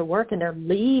back to work, and they're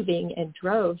leaving in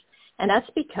droves. And that's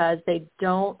because they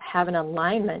don't have an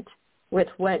alignment with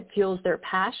what fuels their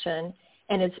passion,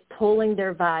 and it's pulling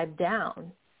their vibe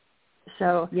down.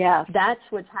 So that's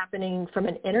what's happening from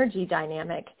an energy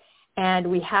dynamic. And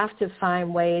we have to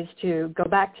find ways to go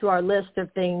back to our list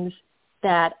of things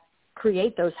that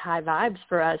create those high vibes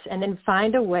for us, and then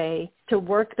find a way to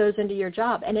work those into your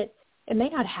job. And it may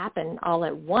not happen all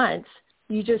at once.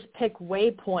 You just pick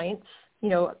waypoints.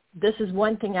 This is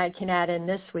one thing I can add in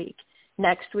this week.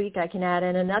 Next week I can add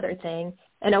in another thing.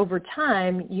 And over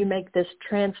time, you make this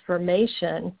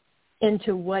transformation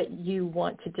into what you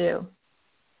want to do.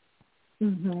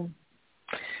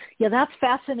 Yeah, that's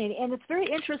fascinating. And it's very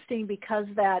interesting because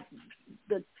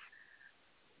the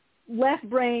left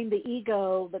brain, the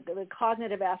ego, the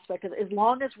cognitive aspect of it, as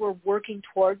long as we're working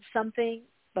towards something,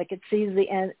 like it sees the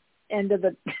end of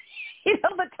the,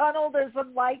 the tunnel, there's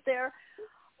some light there.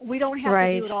 We don't have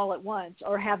to do it all at once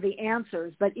or have the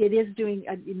answers, but it is doing,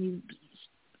 and you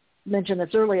mentioned this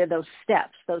earlier, those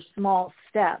steps, those small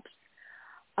steps.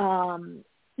 A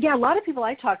lot of people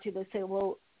I talk to, they say,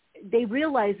 well, they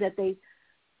realize that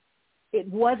it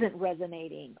wasn't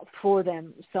resonating for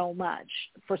them so much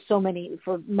for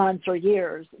months or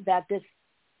years, that this,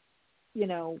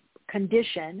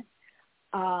 condition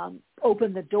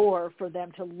opened the door for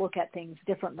them to look at things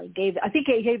differently. I think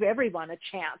it gave everyone a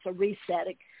chance, a reset,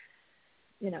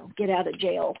 get out of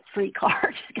jail free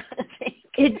card kind of thing.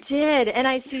 It did. And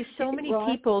I see so many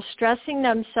people stressing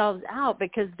themselves out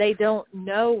because they don't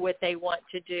know what they want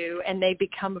to do, and they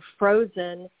become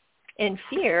frozen in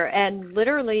fear. And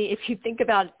literally, if you think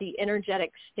about the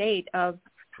energetic state of,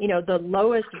 the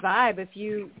lowest vibe, if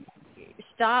you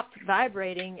stop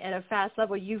vibrating at a fast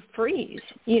level, you freeze.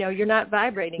 You're not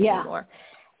vibrating anymore.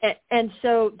 And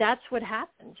so that's what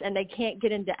happens, and they can't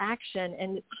get into action.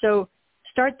 And so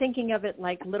start thinking of it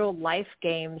like little life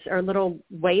games or little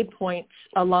waypoints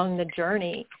along the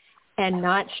journey, and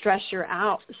not stress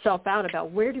yourself out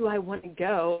about where do I want to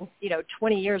go,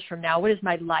 20 years from now? What is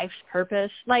my life's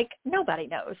purpose? Like, nobody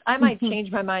knows. I might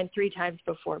change my mind 3 times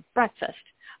before breakfast.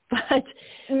 But,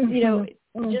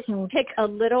 just pick a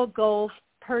little goal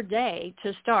per day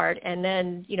to start, and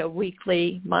then,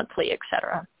 weekly, monthly, et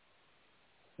cetera.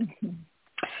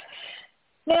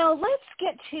 Now, let's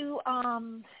get to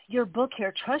your book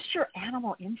here, Trust Your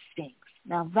Animal Instincts.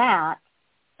 Now,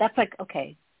 that's like,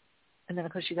 okay. And then,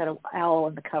 of course, you got an owl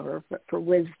on the cover for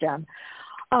wisdom.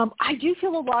 I do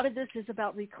feel a lot of this is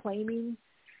about reclaiming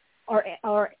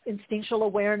our instinctual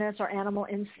awareness, our animal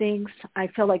instincts. I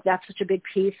feel like that's such a big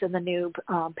piece in the new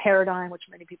paradigm, which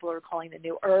many people are calling the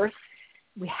new earth.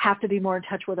 We have to be more in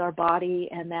touch with our body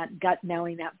and that gut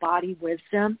knowing, that body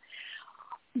wisdom.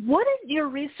 What is your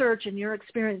research and your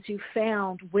experience you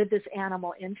found with this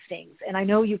animal instincts? And I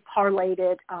know you've parlayed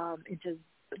it into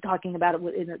talking about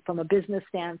it from a business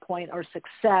standpoint or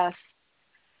success.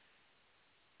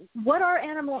 What are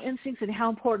animal instincts and how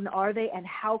important are they, and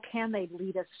how can they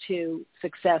lead us to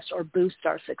success or boost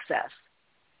our success?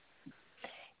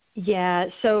 Yeah,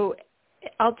 so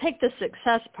I'll take the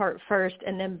success part first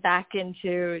and then back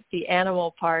into the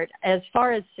animal part. As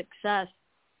far as success,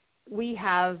 we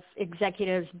have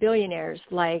executives, billionaires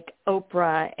like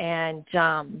Oprah and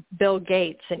Bill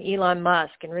Gates and Elon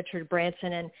Musk and Richard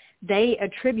Branson, and they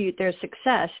attribute their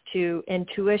success to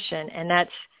intuition, and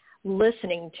that's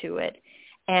listening to it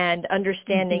and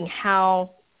understanding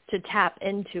how to tap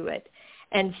into it.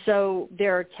 And so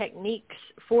there are techniques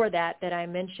for that I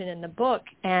mention in the book,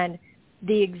 and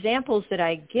the examples that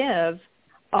I give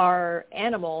are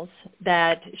animals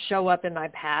that show up in my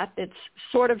path. It's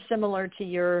sort of similar to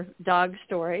your dog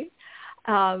story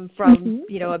from,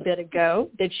 a bit ago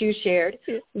that you shared,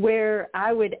 where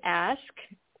I would ask,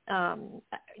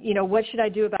 what should I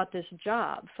do about this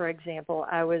job? For example,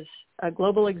 I was a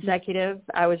global executive.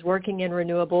 I was working in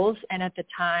renewables, and at the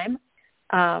time,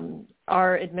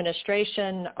 our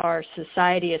administration, our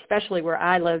society, especially where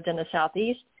I lived in the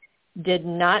Southeast, did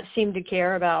not seem to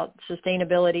care about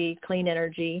sustainability, clean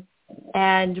energy.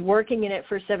 And working in it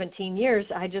for 17 years,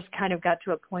 I just kind of got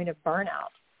to a point of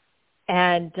burnout.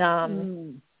 And,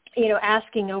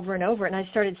 asking over and over, and I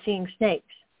started seeing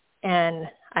snakes. And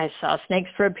I saw snakes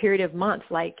for a period of months,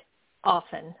 like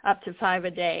often, up to 5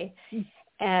 a day.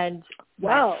 And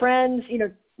my friends,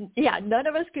 none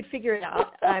of us could figure it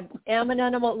out. I am an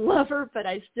animal lover, but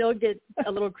I still get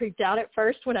a little creeped out at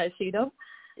first when I see them.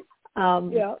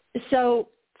 So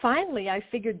finally I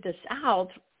figured this out,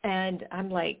 and I'm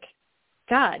like,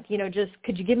 God, just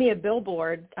could you give me a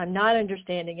billboard? I'm not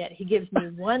understanding it. He gives me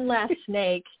one last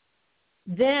snake.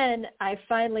 Then I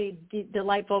finally, the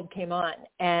light bulb came on,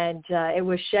 and it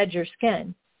was Shed Your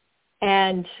Skin.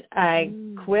 And I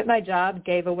quit my job,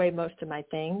 gave away most of my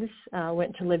things,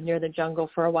 went to live near the jungle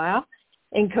for a while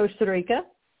in Costa Rica.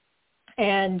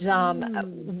 And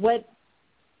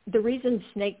the reason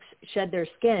snakes shed their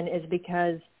skin is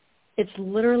because it's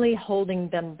literally holding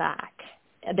them back.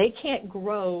 They can't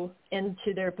grow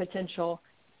into their potential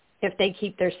if they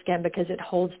keep their skin, because it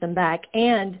holds them back,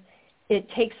 and it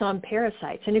takes on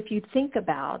parasites. And if you think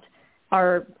about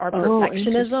our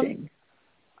perfectionism,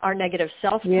 our negative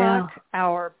self-talk,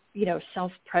 our,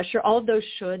 self-pressure, all of those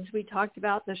shoulds we talked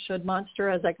about, the should monster,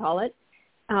 as I call it,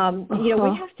 we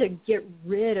have to get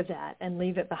rid of that and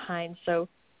leave it behind. So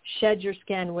Shed Your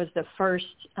Skin was the first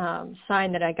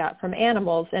sign that I got from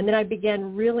animals. And then I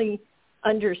began really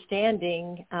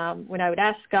understanding when I would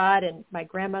ask God, and my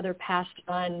grandmother passed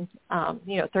on,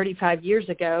 35 years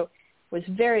ago, was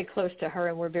very close to her,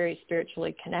 and we're very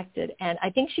spiritually connected. And I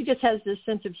think she just has this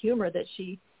sense of humor that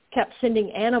she kept sending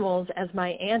animals as my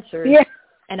answers,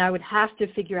 and I would have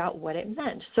to figure out what it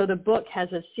meant. So the book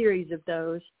has a series of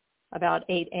those, about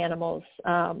 8 animals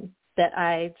that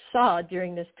I saw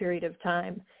during this period of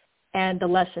time, and the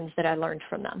lessons that I learned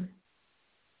from them.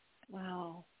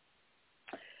 Wow.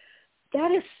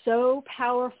 That is so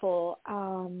powerful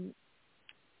and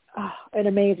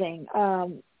amazing.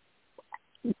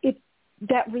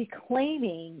 That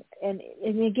reclaiming, and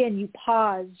again, you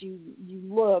pause, you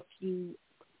look, you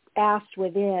asked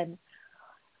within.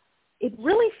 It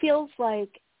really feels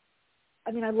like,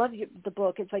 I love the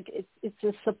book. It's like it's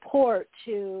a support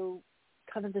to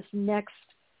kind of this next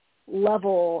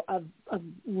level of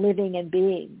living and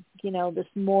being, this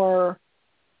more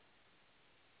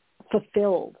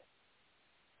fulfilled,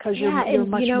 because you're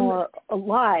much more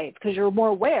alive, because you're more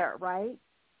aware, right?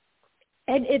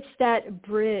 And it's that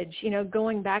bridge,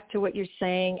 going back to what you're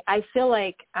saying, I feel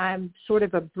like I'm sort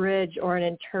of a bridge or an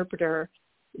interpreter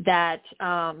that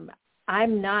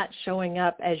I'm not showing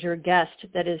up as your guest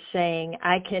that is saying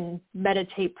I can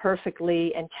meditate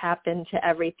perfectly and tap into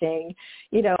everything,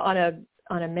 on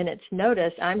a minute's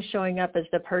notice. I'm showing up as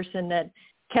the person that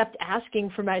kept asking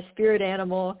for my spirit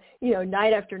animal,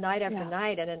 night after night after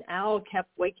night, and an owl kept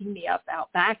waking me up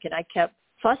out back, and I kept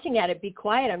fussing at it, be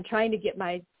quiet, I'm trying to get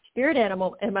my spirit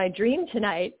animal in my dream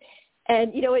tonight.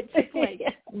 And, it took like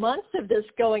months of this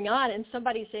going on, and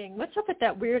somebody saying, what's up with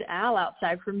that weird owl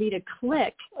outside, for me to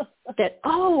click that,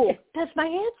 that's my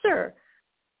answer.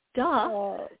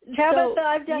 Duh. Tabitha,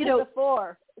 I've done it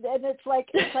before. And it's like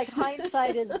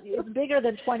hindsight is bigger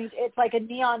than 20. It's like a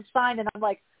neon sign, and I'm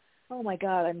like, oh my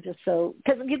God, I'm just so,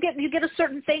 because you get a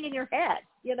certain thing in your head,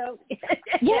 Yeah.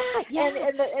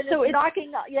 And so it's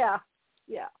knocking, yeah.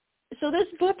 So this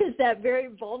book is that very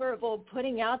vulnerable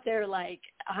putting out there, like,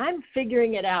 I'm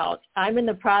figuring it out. I'm in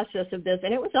the process of this.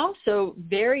 And it was also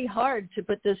very hard to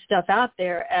put this stuff out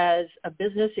there as a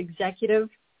business executive,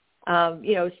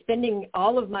 spending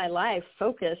all of my life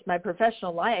focused, my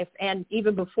professional life. And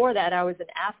even before that, I was an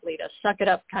athlete, a suck it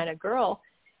up kind of girl.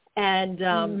 And,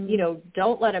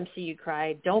 don't let them see you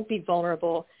cry. Don't be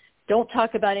vulnerable. Don't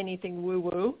talk about anything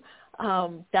woo-woo.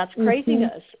 That's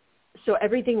craziness. So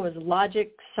everything was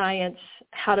logic, science,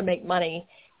 how to make money.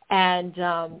 And,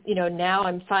 now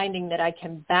I'm finding that I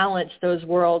can balance those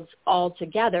worlds all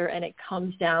together, and it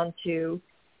comes down to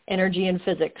energy and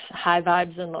physics, high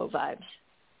vibes and low vibes.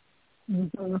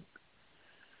 Mm-hmm.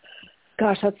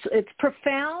 Gosh, it's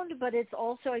profound, but it's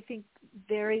also, I think,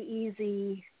 very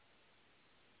easy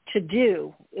to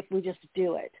do if we just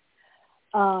do it.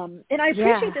 And I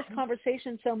appreciate this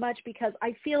conversation so much, because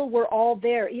I feel we're all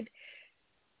there.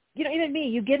 Even me,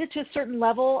 you get it to a certain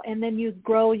level, and then you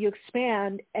grow, you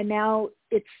expand, and now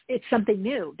it's something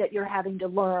new that you're having to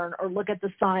learn or look at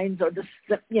the signs or the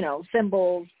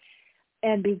symbols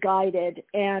and be guided.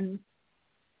 And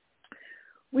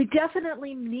we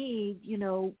definitely need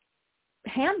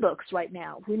handbooks right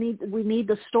now. We need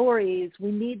the stories.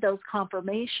 We need those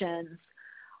confirmations.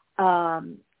 I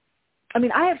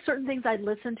have certain things I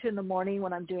listen to in the morning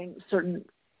when I'm doing certain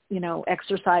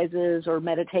exercises or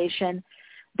meditation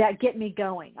that get me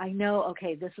going. I know,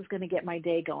 okay, this is going to get my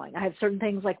day going. I have certain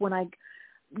things like when I,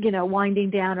 winding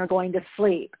down or going to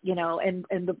sleep, and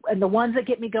the ones that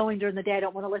get me going during the day, I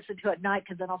don't want to listen to at night,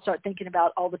 because then I'll start thinking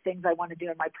about all the things I want to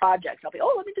do in my projects. I'll be,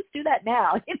 let me just do that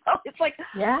now. It's like,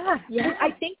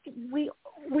 I think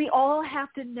we all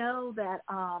have to know that,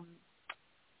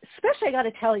 especially I got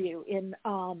to tell you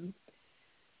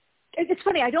it's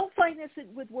funny. I don't find this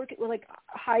with working with like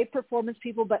high performance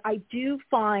people, but I do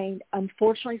find,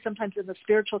 unfortunately, sometimes in the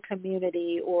spiritual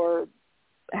community, or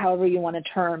however you want to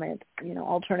term it,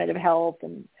 alternative health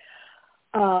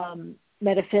and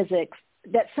metaphysics,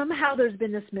 that somehow there's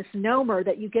been this misnomer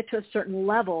that you get to a certain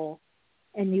level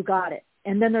and you got it.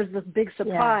 And then there's this big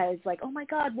surprise, like, oh my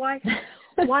God, why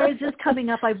is this coming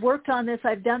up? I've worked on this.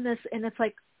 I've done this. And it's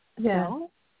like,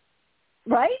 no,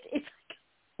 right? It's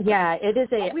it is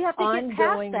a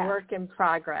ongoing work in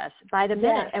progress by the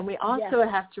minute. And we also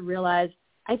have to realize,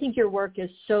 I think your work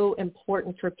is so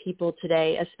important for people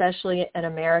today, especially in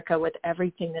America with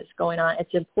everything that's going on.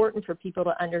 It's important for people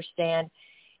to understand,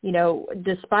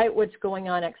 despite what's going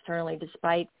on externally,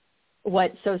 despite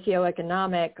what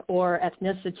socioeconomic or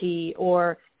ethnicity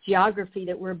or geography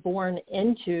that we're born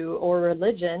into or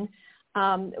religion,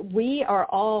 we are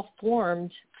all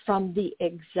formed from the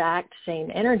exact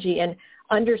same energy. And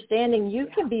understanding you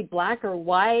can be black or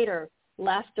white or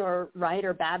left or right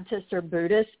or Baptist or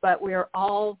Buddhist, but we are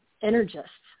all energists.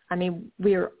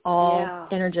 We are all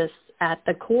energists at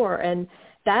the core. And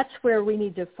that's where we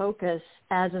need to focus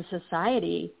as a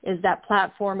society, is that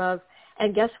platform of,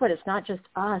 and guess what? It's not just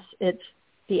us. It's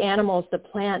the animals, the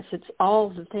plants. It's all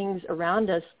the things around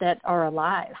us that are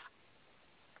alive.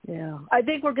 Yeah. I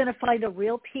think we're going to find a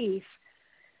real peace,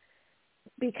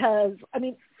 because,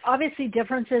 obviously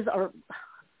differences are,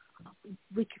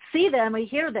 we see them, we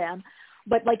hear them,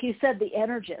 but like you said, the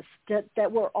energists,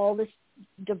 that we're all this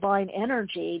divine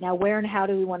energy. Now, where and how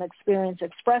do we want to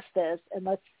express this? And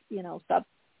let's, stop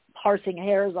parsing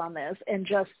hairs on this and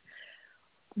just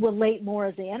relate more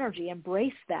as the energy,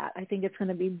 embrace that. I think it's going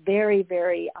to be very,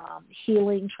 very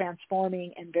healing,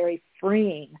 transforming, and very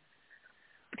freeing,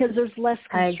 because there's less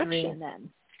constriction then.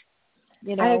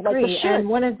 I agree. Like and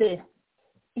one of the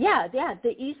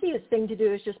the easiest thing to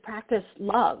do is just practice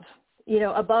love.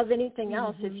 Above anything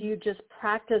else, if you just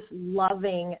practice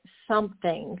loving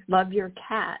something, love your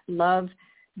cat, love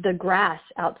the grass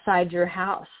outside your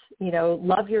house,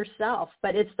 love yourself.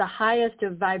 But it's the highest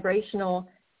of vibrational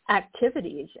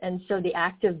activities. And so the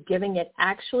act of giving it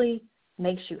actually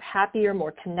makes you happier,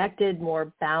 more connected,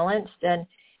 more balanced. And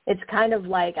It's kind of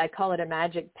like, I call it a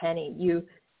magic penny.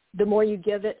 The more you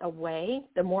give it away,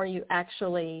 the more you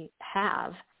actually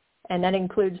have. And that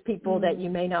includes people that you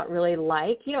may not really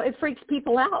like. You know, it freaks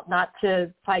people out not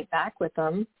to fight back with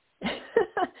them,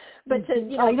 but to,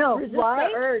 resist the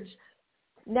urge.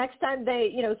 Next time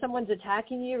someone's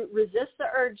attacking you, resist the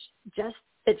urge.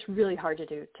 It's really hard to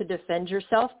do, to defend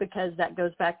yourself, because that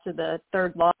goes back to the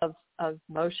third law of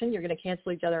motion. You're going to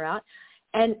cancel each other out.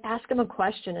 And ask them a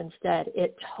question instead.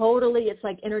 It's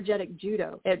like energetic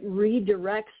judo. It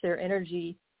redirects their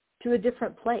energy to a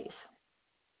different place.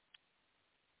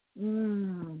 Yeah,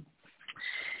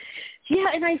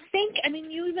 and I think,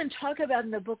 you even talk about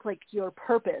in the book, like, your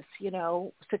purpose,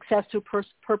 success through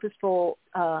purposeful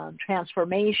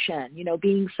transformation,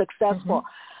 being successful.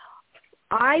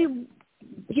 Again,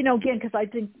 because I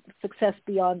think success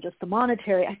beyond just the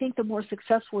monetary, I think the more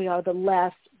successful we are, the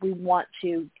less we want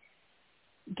to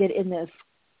get in this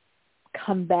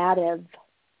combative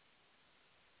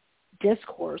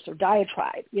discourse or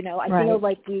diatribe. I feel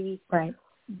like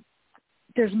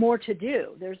there's more to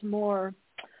do. There's more.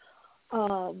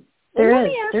 There's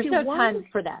no time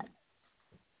for that.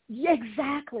 Yeah,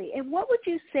 exactly. And what would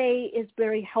you say is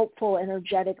very helpful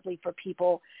energetically for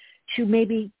people to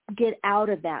maybe get out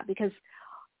of that? Because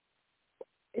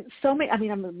so many,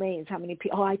 I'm amazed how many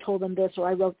people, I told them this, or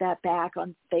I wrote that back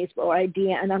on Facebook, or I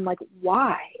DM, and I'm like,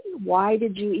 why? Why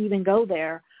did you even go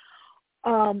there?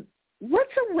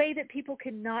 What's a way that people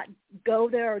can not go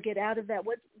there or get out of that?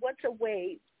 What's a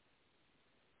way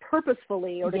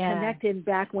purposefully, or to connect in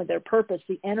back with their purpose,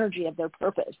 the energy of their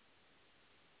purpose?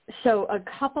 So a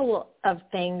couple of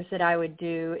things that I would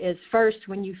do is, first,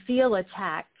 when you feel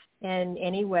attacked in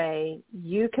any way,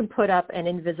 you can put up an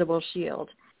invisible shield.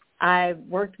 I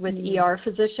worked with ER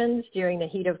physicians during the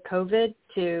heat of COVID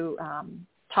to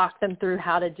talk them through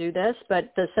how to do this.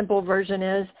 But the simple version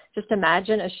is just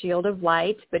imagine a shield of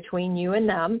light between you and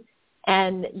them,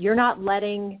 and you're not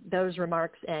letting those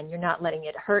remarks in. You're not letting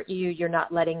it hurt you. You're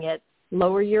not letting it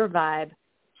lower your vibe.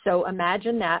 So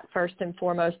imagine that first and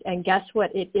foremost. And guess what?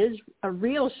 It is a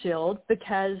real shield,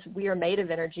 because we are made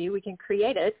of energy. We can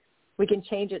create it. We can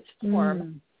change its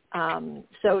form.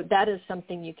 So that is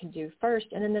something you can do first.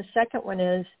 And then the second one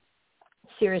is,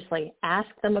 seriously, ask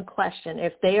them a question.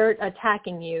 If they are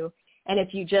attacking you, and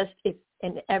if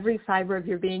in every fiber of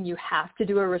your being you have to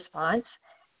do a response,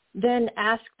 then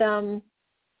ask them,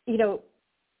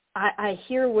 I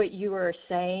hear what you are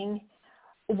saying.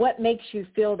 What makes you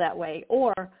feel that way?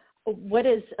 Or what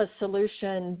is a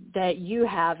solution that you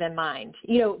have in mind?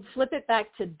 Flip it back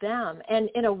to them. And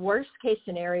in a worst case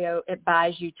scenario, it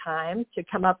buys you time to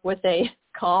come up with a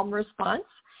calm response.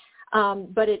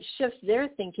 But it shifts their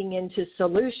thinking into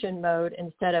solution mode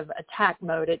instead of attack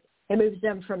mode. It moves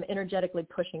them from energetically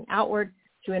pushing outward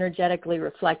to energetically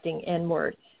reflecting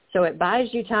inward. So it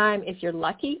buys you time. If you're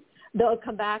lucky, they'll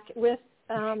come back with,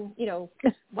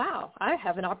 wow, I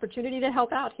have an opportunity to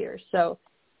help out here. So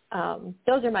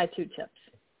those are my 2 tips.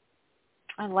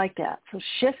 I like that. So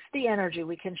shift the energy.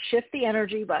 We can shift the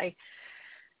energy by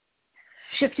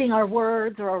shifting our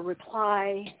words or our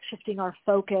reply, shifting our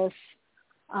focus.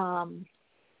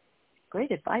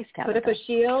 Great advice, Tabitha. Put up a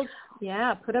shield.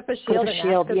 Yeah, put up a shield and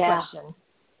ask a question.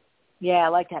 Yeah, I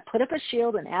like that. Put up a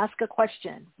shield and ask a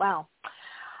question. Wow.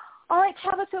 All right,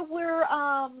 Tabitha, we're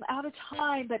out of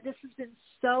time, but this has been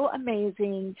so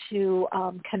amazing to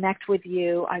connect with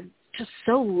you. I just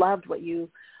so loved what you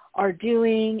are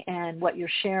doing and what you're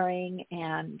sharing,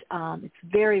 and it's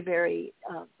very, very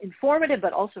informative,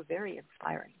 but also very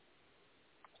inspiring.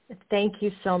 Thank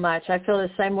you so much. I feel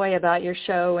the same way about your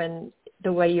show and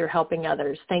the way you're helping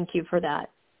others. Thank you for that.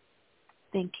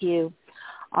 Thank you.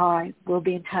 All right, we'll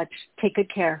be in touch. Take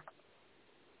good care.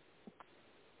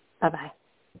 Bye-bye.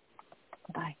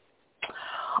 Bye.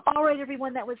 All right,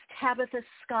 everyone, that was Tabitha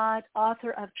Scott,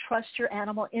 author of Trust Your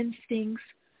Animal Instincts,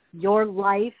 Your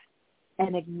Life,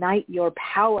 and Ignite Your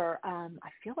Power.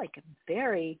 I feel like a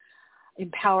very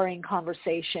empowering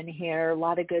conversation here, a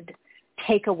lot of good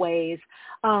takeaways.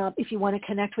 If you want to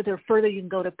connect with her further, you can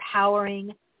go to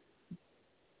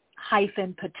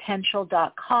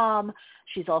powering-potential.com.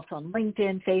 She's also on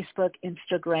LinkedIn, Facebook,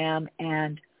 Instagram,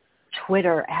 and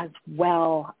Twitter as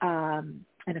well.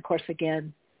 And, of course,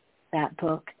 again, that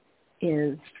book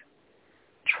is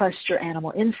Trust Your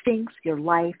Animal Instincts, Your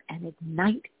Life, and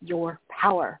Ignite Your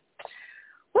Power.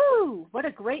 Woo! What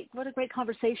a great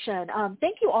conversation.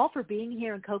 Thank you all for being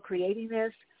here and co-creating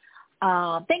this.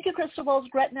 Thank you, Crystal Bowles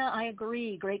Gretna. I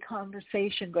agree. Great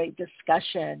conversation, great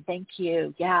discussion. Thank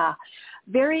you. Yeah,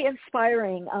 very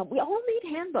inspiring. We all need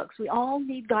handbooks. We all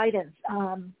need guidance.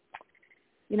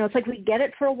 it's like we get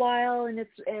it for a while and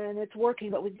it's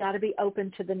working, but we've got to be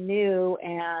open to the new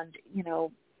and,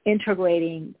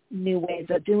 integrating new ways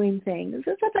of doing things.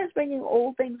 And sometimes bringing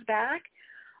old things back.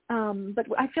 But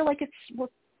I feel like we're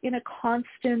in a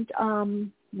constant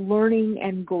learning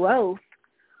and growth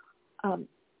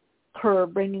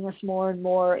curve, bringing us more and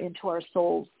more into our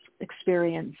soul's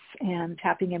experience and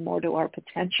tapping in more to our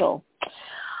potential.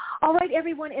 All right,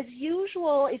 everyone, as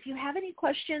usual, if you have any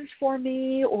questions for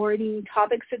me or any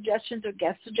topic suggestions or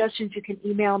guest suggestions, you can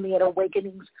email me at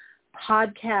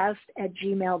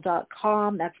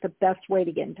awakeningspodcast@gmail.com. That's the best way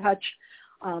to get in touch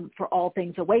for all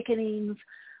things awakenings.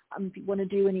 If you want to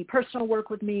do any personal work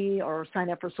with me or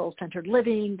sign up for Soul-Centered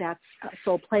Living, that's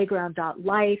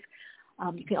soulplayground.life.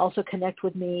 You can also connect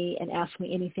with me and ask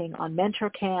me anything on Mentor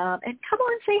Camp. And come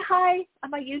on, say hi on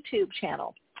my YouTube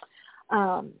channel.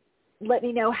 Let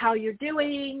me know how you're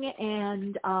doing,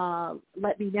 and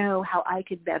let me know how I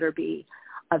could better be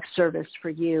of service for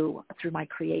you through my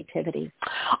creativity.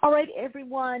 All right,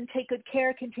 everyone, take good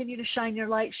care. Continue to shine your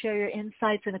light, share your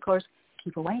insights, and, of course,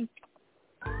 keep awake.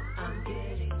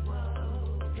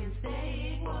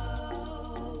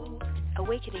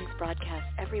 Awakenings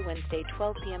broadcasts every Wednesday,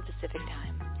 12 p.m. Pacific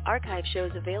Time. Archive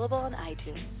shows available on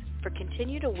iTunes. For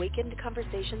continued awakened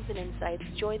conversations and insights,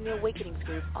 join the Awakenings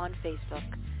group on Facebook.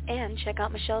 And check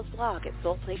out Michelle's blog at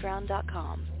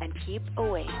soulplayground.com. And keep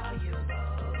awake.